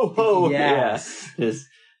ho ho ho. Yes.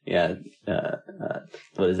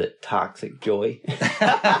 What is it? Toxic joy.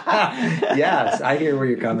 Yes, I hear where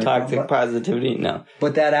you're coming from. Toxic positivity. No,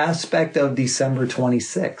 but that aspect of December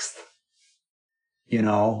 26th,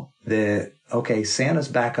 Santa's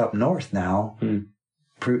back up north now,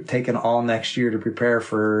 taking all next year to prepare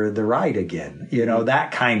for the ride again,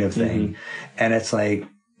 that kind of thing. And it's like,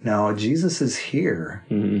 no, Jesus is here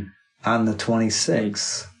on the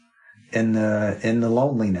 26th in the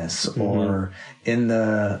loneliness or in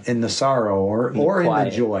the sorrow or in the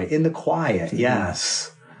joy, in the quiet.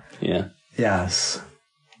 Yes. Yeah. Yes.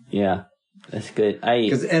 Yeah. That's good.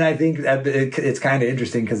 And I think that it's kind of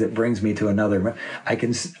interesting because it brings me to another. I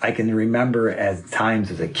can remember at times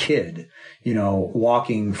as a kid,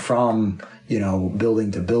 walking from,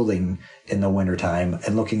 building to building in the wintertime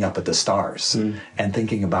and looking up at the stars and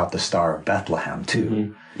thinking about the Star of Bethlehem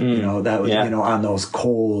too. That was, on those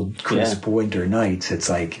cold, crisp winter nights, it's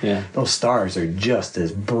like those stars are just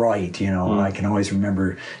as bright, I can always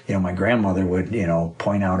remember, my grandmother would,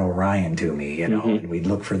 point out Orion to me, and we'd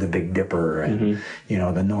look for the Big Dipper and,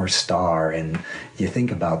 the North Star. And you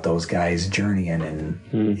think about those guys journeying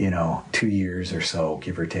in, 2 years or so,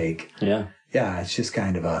 give or take. Yeah. Yeah. It's just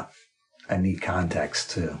kind of a neat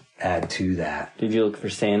context to add to that. Did you look for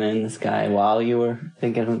Santa in the sky while you were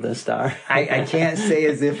thinking of the star? I can't say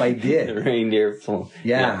as if I did. The reindeer full.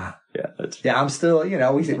 Yeah. I'm still,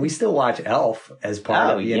 we still watch Elf as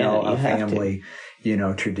part of, a family,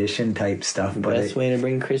 tradition type stuff. The best way to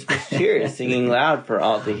bring Christmas cheer is singing loud for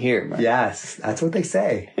all to hear. Mark. Yes, that's what they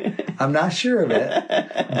say. I'm not sure of it,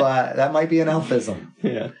 but that might be an elfism.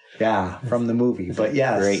 Yeah, from the movie. But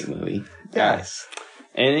yes. Great movie. Yes.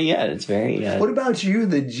 And it's very... what about you,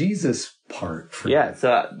 the Jesus part? So,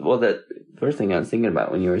 the first thing I was thinking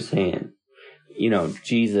about when you were saying,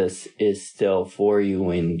 Jesus is still for you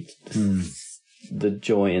when the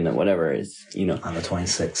joy and the whatever is, on the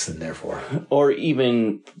 26th, and therefore, or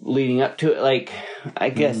even leading up to it. Like, I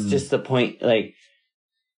guess just the point, like,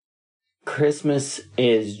 Christmas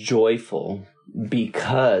is joyful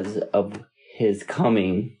because of his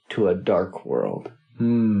coming to a dark world.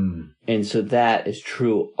 And so that is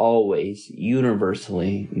true always,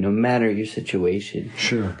 universally, no matter your situation.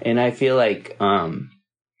 Sure. And I feel like, I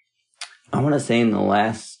want to say in the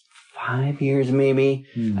last 5 years, maybe,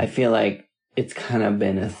 I feel like it's kind of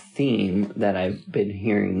been a theme that I've been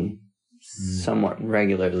hearing somewhat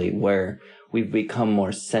regularly, where we've become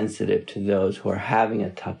more sensitive to those who are having a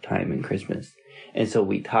tough time in Christmas. And so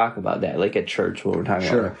we talk about that, like at church, what we're talking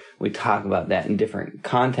about. We talk about that in different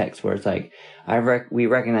contexts, where it's like, we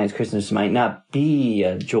recognize Christmas might not be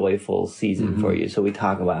a joyful season for you. So we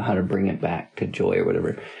talk about how to bring it back to joy or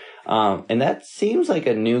whatever. And that seems like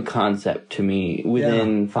a new concept to me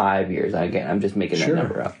within 5 years. Again, I'm just making that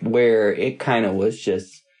number up, where it kind of was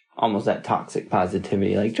just almost that toxic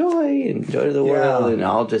positivity, like joy and joy to the world and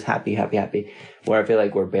all just happy, happy, happy. Where I feel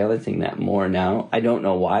like we're balancing that more now. I don't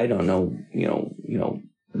know why. I don't know,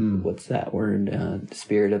 what's that word? The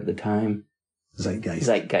spirit of the time.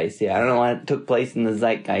 Zeitgeist, yeah. I don't know what took place in the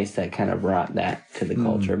zeitgeist that kind of brought that to the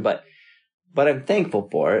culture. But I'm thankful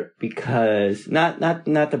for it, because not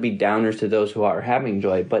to be downers to those who are having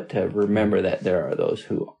joy, but to remember that there are those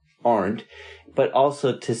who aren't, but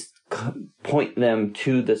also to point them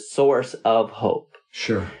to the source of hope.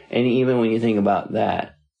 Sure. And even when you think about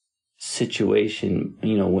that situation,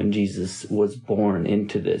 when Jesus was born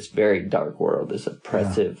into this very dark world, this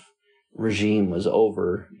oppressive regime was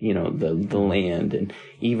over, the land, and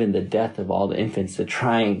even the death of all the infants to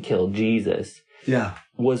try and kill Jesus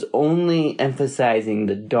was only emphasizing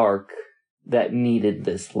the dark that needed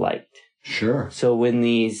this light. Sure. So when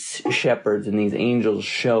these shepherds and these angels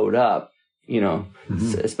showed up,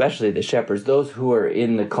 especially the shepherds, those who are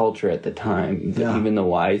in the culture at the time, even the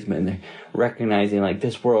wise men, they're recognizing, like,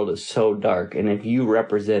 this world is so dark, and if you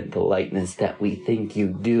represent the lightness that we think you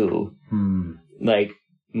do, like,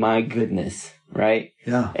 my goodness, right?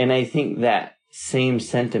 Yeah. And I think that same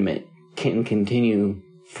sentiment can continue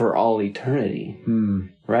for all eternity,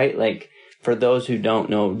 right? Like, for those who don't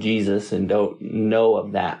know Jesus and don't know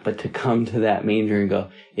of that, but to come to that manger and go,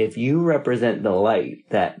 if you represent the light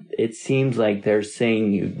that it seems like they're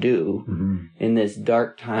saying you do in this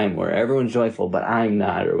dark time where everyone's joyful, but I'm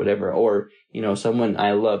not, or whatever, or, someone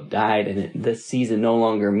I love died and this season no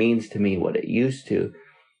longer means to me what it used to.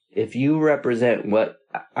 If you represent what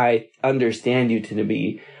I understand you to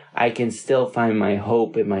be, I can still find my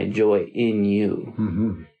hope and my joy in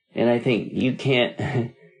you. And I think you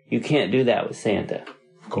can't do that with Santa.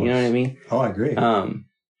 Of course. You know what I mean? Oh, I agree. Now,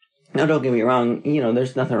 don't get me wrong.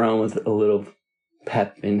 There's nothing wrong with a little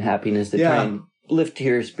pep and happiness to try and lift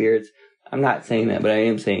your spirits. I'm not saying that, but I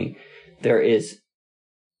am saying there is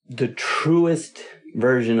the truest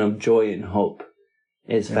version of joy and hope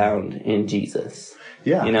is found in Jesus.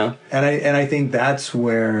 Yeah. And I think that's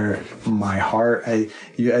where my heart, as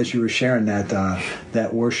you were sharing that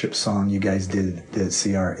worship song you guys did at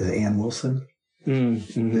CR, is it Ann Wilson?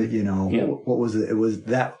 What was it? It was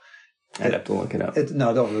that. I'd have to look it up. You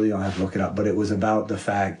don't have to look it up, but it was about the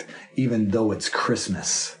fact, even though it's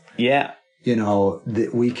Christmas, that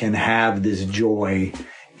we can have this joy,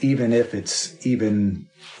 even if it's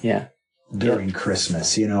during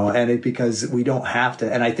Christmas, and because we don't have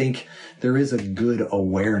to. And I think there is a good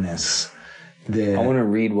awareness that I want to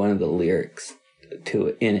read one of the lyrics to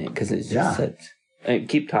it in it, because it's just such.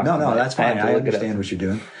 Keep talking. No, that's fine. I understand what you're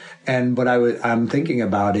doing. But I'm thinking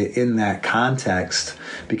about it in that context,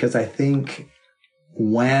 because I think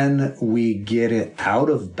when we get it out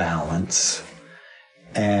of balance,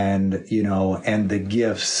 and and the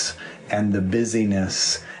gifts and the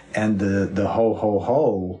busyness and the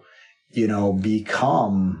ho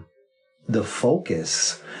become the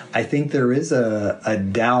focus, I think there is a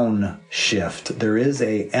downshift. There is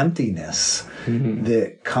a emptiness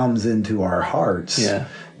that comes into our hearts. Yeah.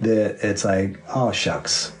 That it's like, oh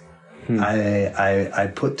shucks,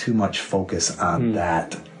 I put too much focus on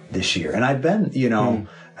that this year, and I've been,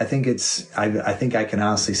 I think I can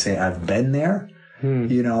honestly say I've been there,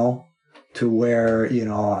 to where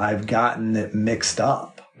I've gotten it mixed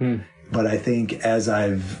up. But I think as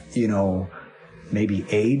I've maybe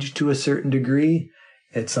aged to a certain degree,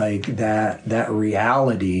 it's like that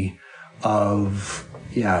reality of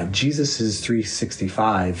Jesus is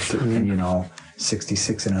 365, and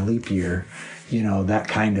 66 in a leap year, that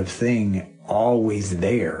kind of thing, always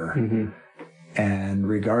there. And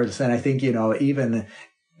regardless, and I think, even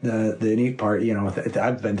the neat part,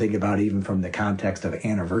 I've been thinking about even from the context of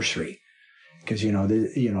anniversary, because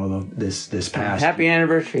this past happy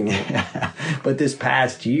anniversary, man. but this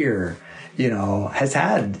past year, has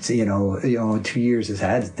had 2 years has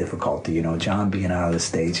had difficulty. John being out of the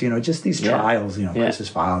States, just these trials. Chris's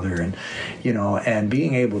father, and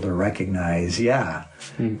being able to recognize,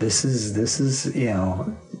 this is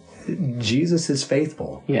Jesus is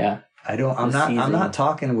faithful. Yeah. I'm not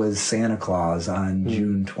talking with Santa Claus on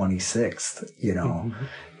June 26th,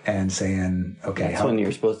 and saying, okay, that's when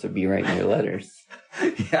you're supposed to be writing your letters.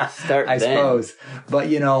 Yeah, I suppose. But,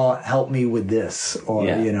 help me with this, or,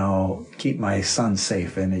 keep my son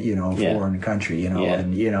safe in a, foreign country,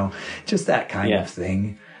 and, just that kind of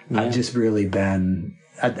thing. Yeah. I've just really been,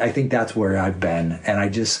 I think that's where I've been. And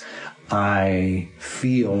I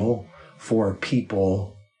feel for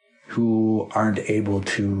people who aren't able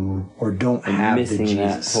to, or don't have the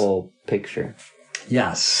Jesus. That whole picture.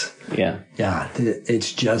 Yes. Yeah. Yeah.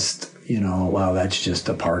 It's just, that's just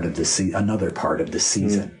a part of another part of the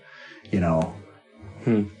season,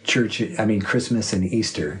 Church, Christmas and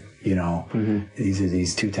Easter, these are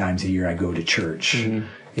these 2 times a year I go to church,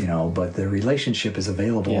 but the relationship is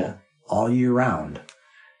available all year round.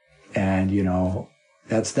 And,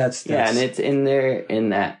 that's. Yeah. And it's in there in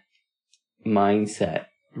that mindset,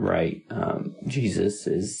 right? Jesus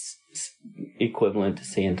is equivalent to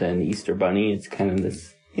Santa and the Easter Bunny. It's kind of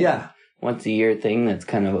this once a year thing that's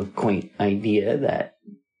kind of a quaint idea that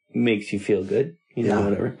makes you feel good,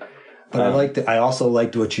 whatever. But I also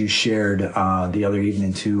liked what you shared the other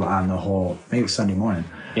evening too on the whole, maybe Sunday morning,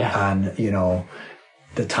 on the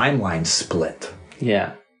timeline split.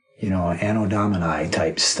 Yeah. Anno Domini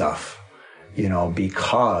type stuff.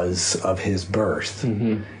 Because of his birth.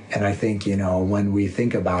 Mm-hmm. And I think, when we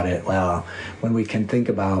think about it, when we can think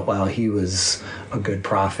about, he was a good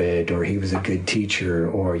prophet, or he was a good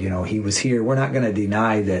teacher, or, he was here, we're not going to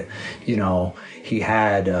deny that, he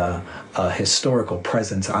had a historical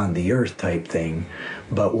presence on the earth type thing.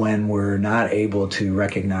 But when we're not able to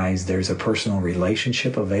recognize there's a personal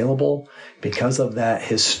relationship available because of that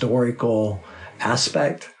historical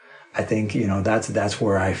aspect, I think, that's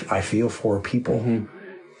where I feel for people,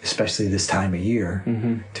 especially this time of year,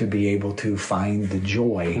 to be able to find the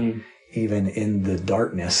joy even in the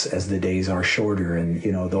darkness as the days are shorter and,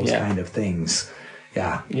 those kind of things.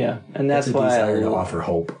 Yeah. Yeah. And that's why I desire to offer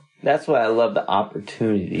hope. That's why I love the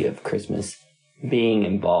opportunity of Christmas being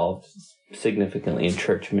involved significantly in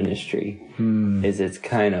church ministry. It's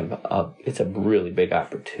kind of it's a really big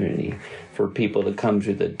opportunity for people to come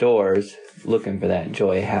through the doors looking for that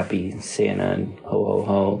joy, happy Santa and ho ho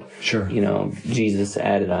ho. Sure. Jesus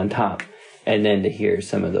added on top, and then to hear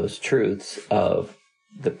some of those truths of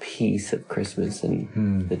the peace of Christmas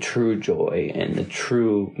and the true joy and the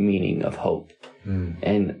true meaning of hope.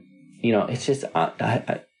 And it's just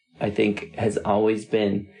I think has always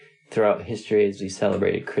been throughout history as we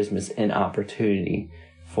celebrated Christmas an opportunity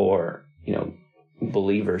for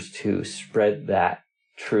believers to spread that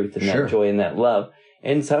truth and that joy and that love.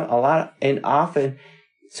 And often,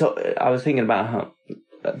 so I was thinking about how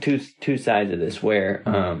two sides of this where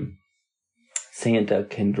Santa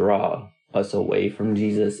can draw us away from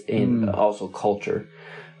Jesus and also culture,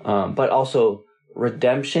 but also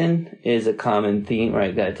redemption is a common theme,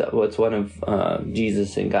 right? That's what's one of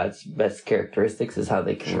Jesus and God's best characteristics is how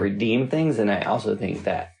they can redeem things. And I also think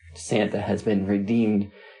that Santa has been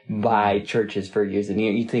redeemed by churches for years and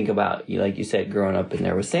years. You think about, like you said, growing up and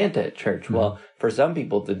there was Santa at church. Well, for some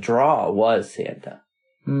people, the draw was Santa,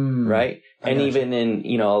 right? And even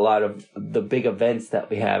in, a lot of the big events that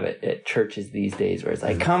we have at churches these days where it's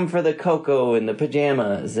like, come for the cocoa and the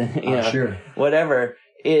pajamas, and, whatever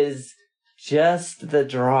is just the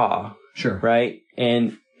draw. Sure. Right?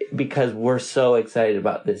 And because we're so excited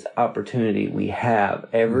about this opportunity we have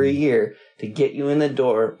every year to get you in the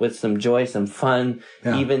door with some joy, some fun,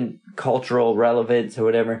 even cultural relevance or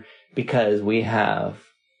whatever, because we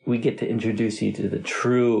get to introduce you to the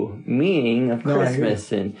true meaning of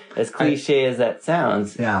Christmas. And as cliche as that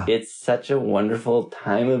sounds, it's such a wonderful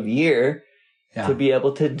time of year to be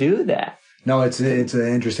able to do that. No, it's an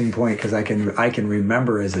interesting point because I can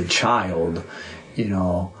remember as a child,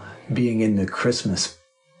 being in the Christmas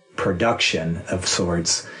production of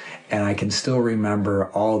sorts, and I can still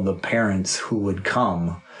remember all the parents who would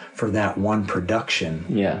come for that one production,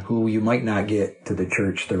 who you might not get to the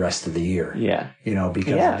church the rest of the year,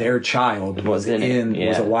 because their child was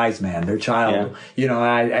a wise man. Their child,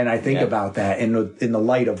 and I think about that in the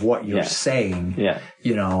light of what you're saying,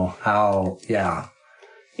 how,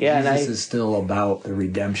 Jesus is still about the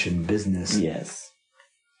redemption business. Yes.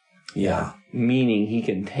 Yeah. Meaning he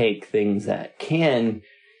can take things that can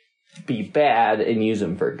be bad and use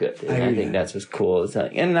them for good. And I think that's what's cool.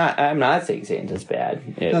 I'm not saying Santa's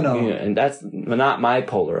bad. No. And that's not my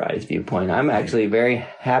polarized viewpoint. I'm actually very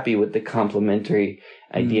happy with the complementary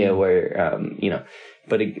idea where,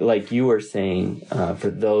 but like you were saying, for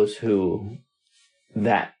those who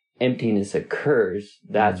that emptiness occurs,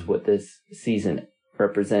 that's what this season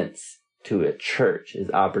represents to a church, is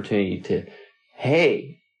opportunity to,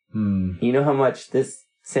 hey, you know how much this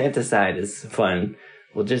Santa side is fun?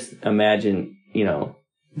 Well, just imagine,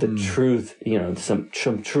 the truth,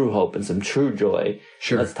 some true hope and some true joy.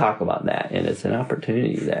 Sure. Let's talk about that. And it's an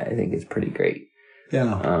opportunity that I think is pretty great.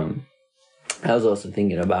 Yeah. I was also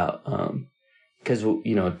thinking about, because,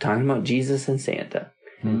 talking about Jesus and Santa,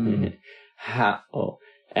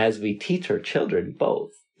 as we teach our children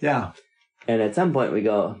both. Yeah. And at some point we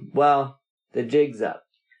go, well, the jig's up.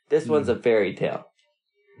 This one's a fairy tale.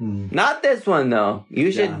 Not this one, though.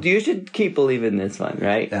 You should keep believing this one,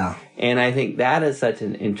 right? Yeah. And I think that is such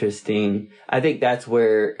an interesting... I think that's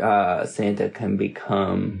where Santa can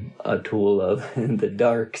become a tool of the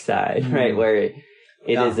dark side, right? Where it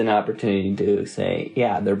is an opportunity to say,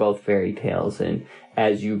 yeah, they're both fairy tales. And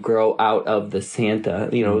as you grow out of the Santa,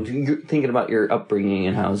 you're thinking about your upbringing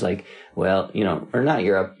and how it's like, well, or not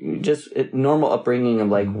just normal upbringing of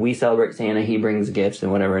like, we celebrate Santa, he brings gifts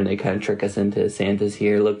and whatever, and they kind of trick us into Santa's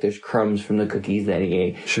here. Look, there's crumbs from the cookies that he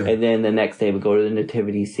ate. Sure. And then the next day we go to the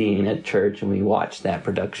nativity scene at church and we watch that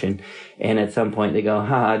production. And at some point they go,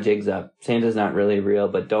 haha, jig's up. Santa's not really real,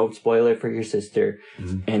 but don't spoil it for your sister.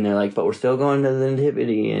 And they're like, but we're still going to the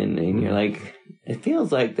nativity. And you're like, it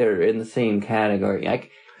feels like they're in the same category. I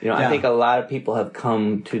think a lot of people have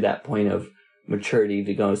come to that point of maturity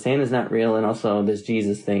to go, Santa's not real, and also this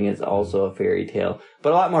Jesus thing is also a fairy tale.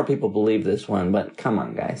 But a lot more people believe this one, but come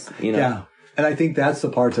on, guys. Yeah. And I think that's the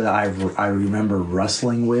part that I remember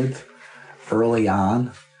wrestling with early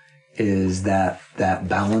on, is that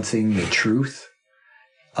balancing the truth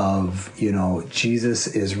of, Jesus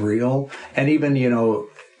is real. And even,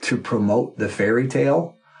 to promote the fairy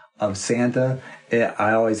tale of Santa,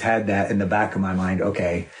 I always had that in the back of my mind.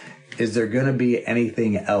 Okay, is there going to be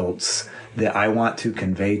anything else that I want to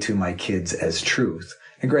convey to my kids as truth?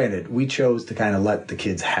 And granted, we chose to kind of let the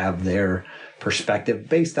kids have their perspective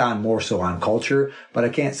based on more so on culture, but I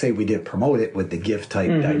can't say we didn't promote it with the gift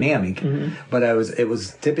type dynamic. But it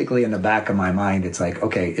was typically in the back of my mind. It's like,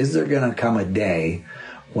 okay, is there going to come a day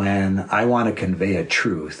when I want to convey a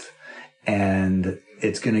truth and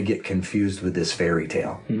it's going to get confused with this fairy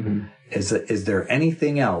tale? Is there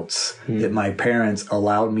anything else that my parents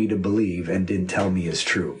allowed me to believe and didn't tell me is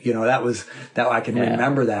true? That I can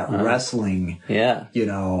remember that wrestling,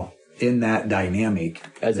 in that dynamic.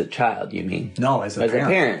 As a child, you mean? No, as a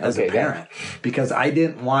parent. As a parent. Gotcha. Because I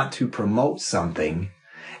didn't want to promote something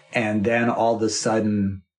and then all of a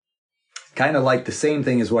sudden, kind of like the same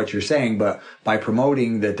thing as what you're saying, but by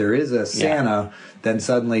promoting that there is a Santa, then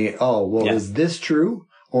suddenly, is this true?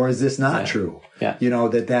 Or is this not true? Yeah.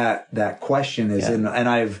 That question is in, and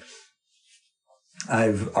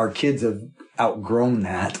our kids have outgrown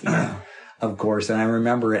that, of course, and I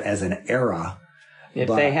remember it as an era. If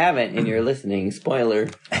they haven't and you're listening, spoiler,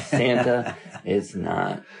 Santa is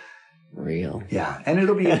not real. Yeah. And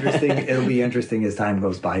it'll be interesting. It'll be interesting as time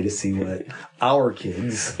goes by to see what our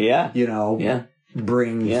kids,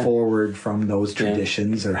 bring forward from those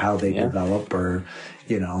traditions or how they develop or,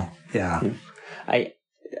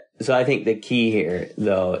 So I think the key here,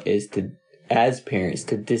 though, is to, as parents,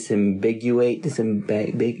 to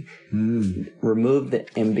remove the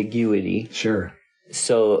ambiguity. Sure.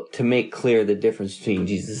 So to make clear the difference between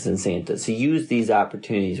Jesus and Santa. So use these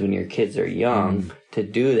opportunities when your kids are young to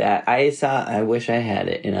do that. I wish I had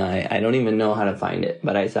it, and I don't even know how to find it,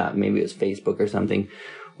 but I saw, maybe it was Facebook or something,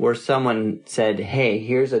 where someone said, hey,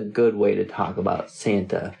 here's a good way to talk about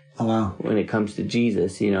Santa. Oh, wow. When it comes to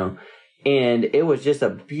Jesus, And it was just a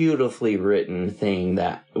beautifully written thing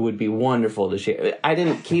that would be wonderful to share. I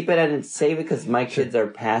didn't keep it. I didn't save it because my kids are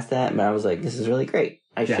past that. But I was like, this is really great.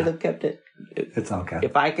 I should have kept it. It's okay.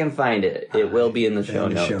 If I can find it, it will be in the show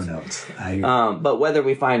notes. But whether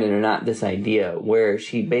we find it or not, this idea where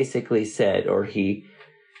she basically said,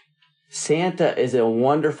 Santa is a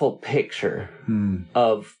wonderful picture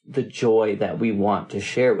of the joy that we want to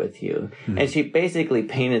share with you. And she basically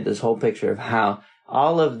painted this whole picture of how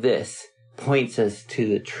all of this points us to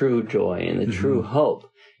the true joy and the true hope,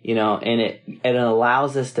 and it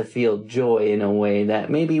allows us to feel joy in a way that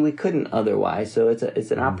maybe we couldn't otherwise. So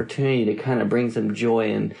it's an opportunity to kind of bring some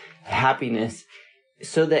joy and happiness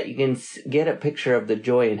so that you can get a picture of the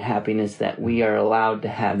joy and happiness that we are allowed to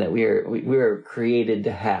have, that we are created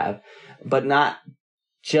to have, but not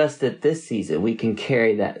just at this season, we can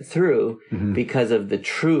carry that through because of the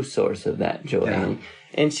true source of that joy. Yeah.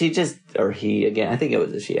 And she just, or he, again, I think it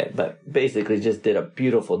was a she, but basically just did a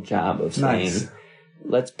beautiful job of saying,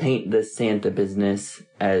 let's paint this Santa business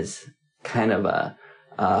as kind of a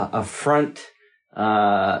front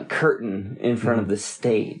curtain in front of the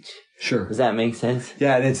stage. Sure. Does that make sense?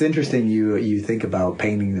 Yeah, and it's interesting you think about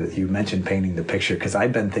painting, you mentioned painting the picture, because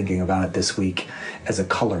I've been thinking about it this week as a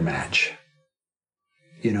color match.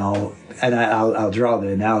 You know, and I'll draw the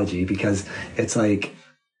analogy because it's like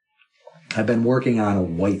I've been working on a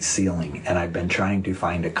white ceiling and I've been trying to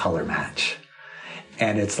find a color match.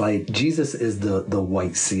 And it's like Jesus is the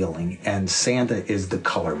white ceiling and Santa is the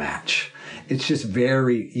color match. It's just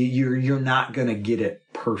you're not going to get it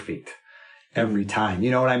perfect every time.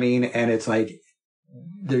 You know what I mean? And it's like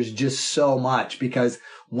there's just so much, because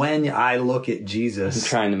when I look at Jesus, I'm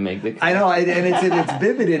trying to make the I know, and it's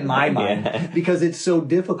vivid in my mind because it's so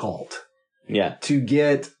difficult. Yeah. To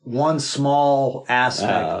get one small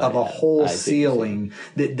aspect of a whole ceiling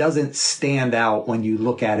that doesn't stand out when you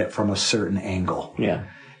look at it from a certain angle. Yeah.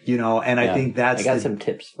 You know, and I think that's... I got some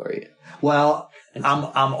tips for you. Well,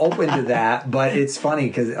 I'm open to that, but it's funny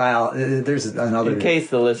because there's another... In case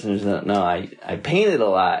the listeners don't know, I painted a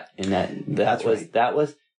lot, and that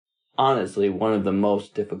was honestly one of the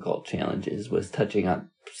most difficult challenges, was touching on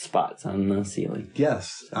spots on the ceiling.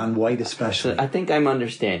 Yes, on white especially. So I think I'm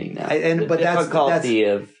understanding now. But that's difficulty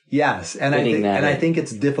of yes, and I think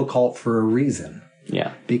it's difficult for a reason.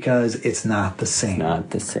 Yeah, because it's not the same.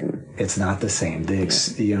 It's not the same.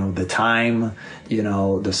 You know, the time, you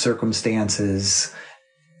know, the circumstances.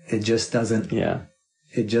 It just doesn't. Yeah.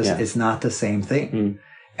 It's not the same thing. Mm.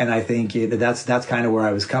 And I think that's kind of where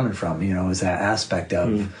I was coming from. You know, is that aspect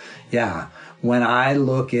of when I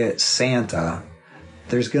look at Santa,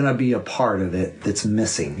 there's going to be a part of it that's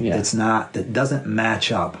missing. Yeah. That doesn't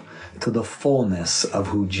match up to the fullness of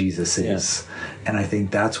who Jesus is. Yeah. And I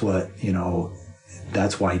think that's what, you know,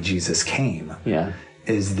 that's why Jesus came. Yeah.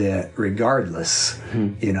 Is that regardless,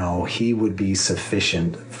 you know, he would be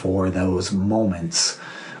sufficient for those moments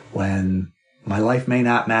when my life may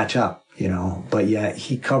not match up, you know, but yet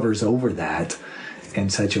he covers over that in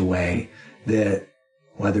such a way that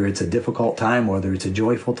whether it's a difficult time, whether it's a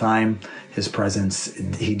joyful time, his presence,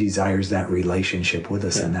 he desires that relationship with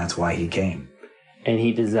us, and that's why he came. And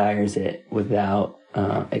he desires it without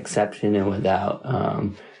exception and without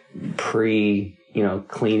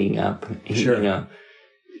cleaning up. Sure. You know,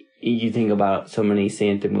 you think about so many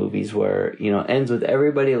Santa movies where, you know, ends with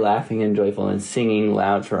everybody laughing and joyful and singing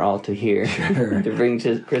loud for all to hear to bring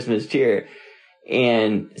Christmas cheer.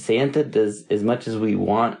 And Santa does, as much as we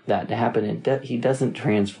want that to happen, he doesn't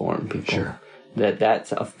transform people. Sure.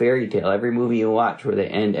 That's a fairy tale. Every movie you watch where they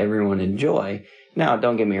end everyone in joy. Now,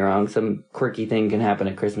 don't get me wrong. Some quirky thing can happen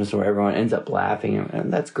at Christmas where everyone ends up laughing,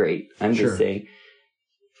 and that's great. I'm just saying,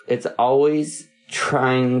 it's always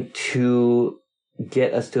trying to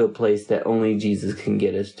get us to a place that only Jesus can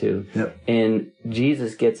get us to. Yep. And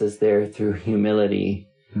Jesus gets us there through humility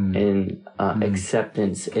and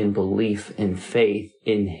acceptance and belief and faith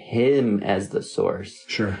in him as the source.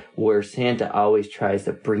 Sure. Where Santa always tries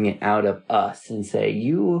to bring it out of us and say,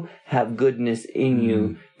 you have goodness in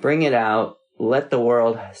you, bring it out, let the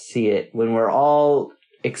world see it. When we're all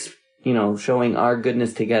showing our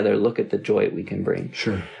goodness together, look at the joy we can bring.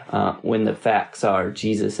 Sure. When the facts are,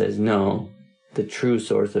 Jesus says, no, the true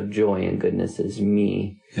source of joy and goodness is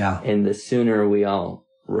me. Yeah. And the sooner we all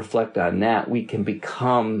reflect on that, we can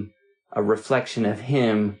become a reflection of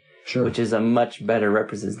him, which is a much better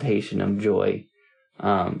representation of joy.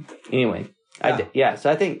 Anyway, so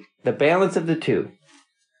I think the balance of the two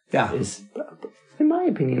is, in my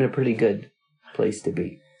opinion, a pretty good place to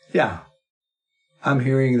be. Yeah. I'm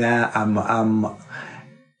hearing that. I'm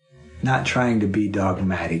not trying to be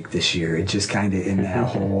dogmatic this year. It's just kind of in that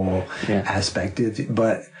whole aspect.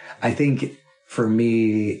 But I think for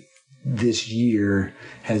me, this year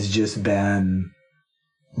has just been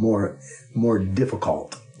more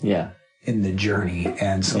difficult in the journey.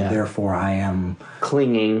 And so therefore I am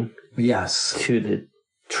clinging to the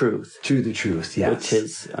truth. To the truth, yes.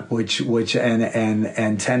 Which is which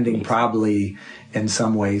and tending probably in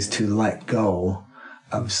some ways to let go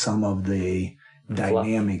of some of the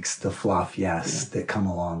dynamics, the fluff, that come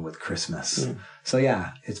along with Christmas. Yeah. So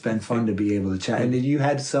it's been fun to be able to chat. And you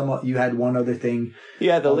had one other thing.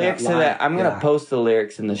 Yeah, the lyrics to that. I'm going to post the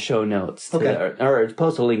lyrics in the show notes. Or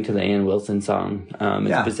post a link to the Ann Wilson song, and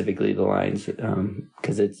specifically the lines,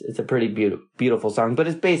 because it's a pretty beautiful song. But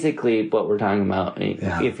it's basically what we're talking about.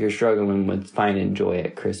 If you're struggling with finding joy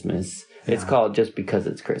at Christmas, it's called Just Because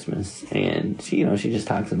It's Christmas. And she just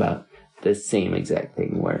talks about the same exact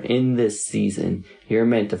thing, where in this season, you're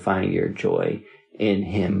meant to find your joy in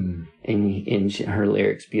him. And her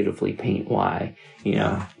lyrics beautifully paint why. You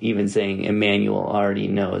know, even saying Emmanuel already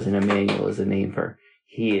knows, and Emmanuel is a name for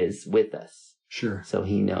he is with us. Sure. So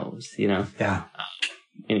he knows, you know? Yeah.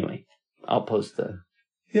 Anyway, I'll post the...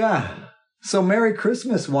 Yeah. So Merry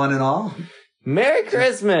Christmas, one and all. Merry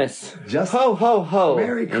Christmas! Just ho, ho, ho.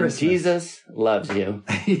 Merry Christmas. And Jesus loves you.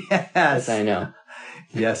 Yes. Yes, I know.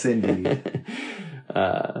 Yes, indeed.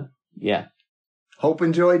 Yeah. Hope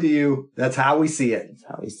and joy to you. That's how we see it. That's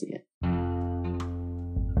how we see it.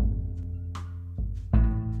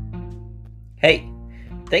 Hey,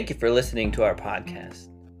 thank you for listening to our podcast.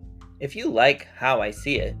 If you like How I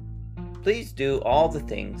See It, please do all the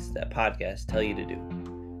things that podcasts tell you to do.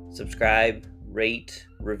 Subscribe, rate,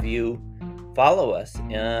 review, follow us,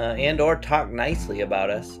 and or talk nicely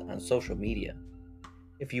about us on social media.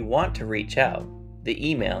 If you want to reach out, the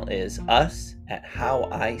email is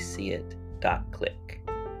us@howiseeit.click.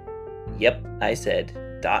 Yep, I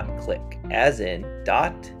said .click, as in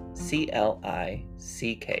 .click.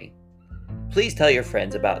 Please tell your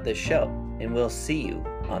friends about this show, and we'll see you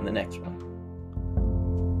on the next one.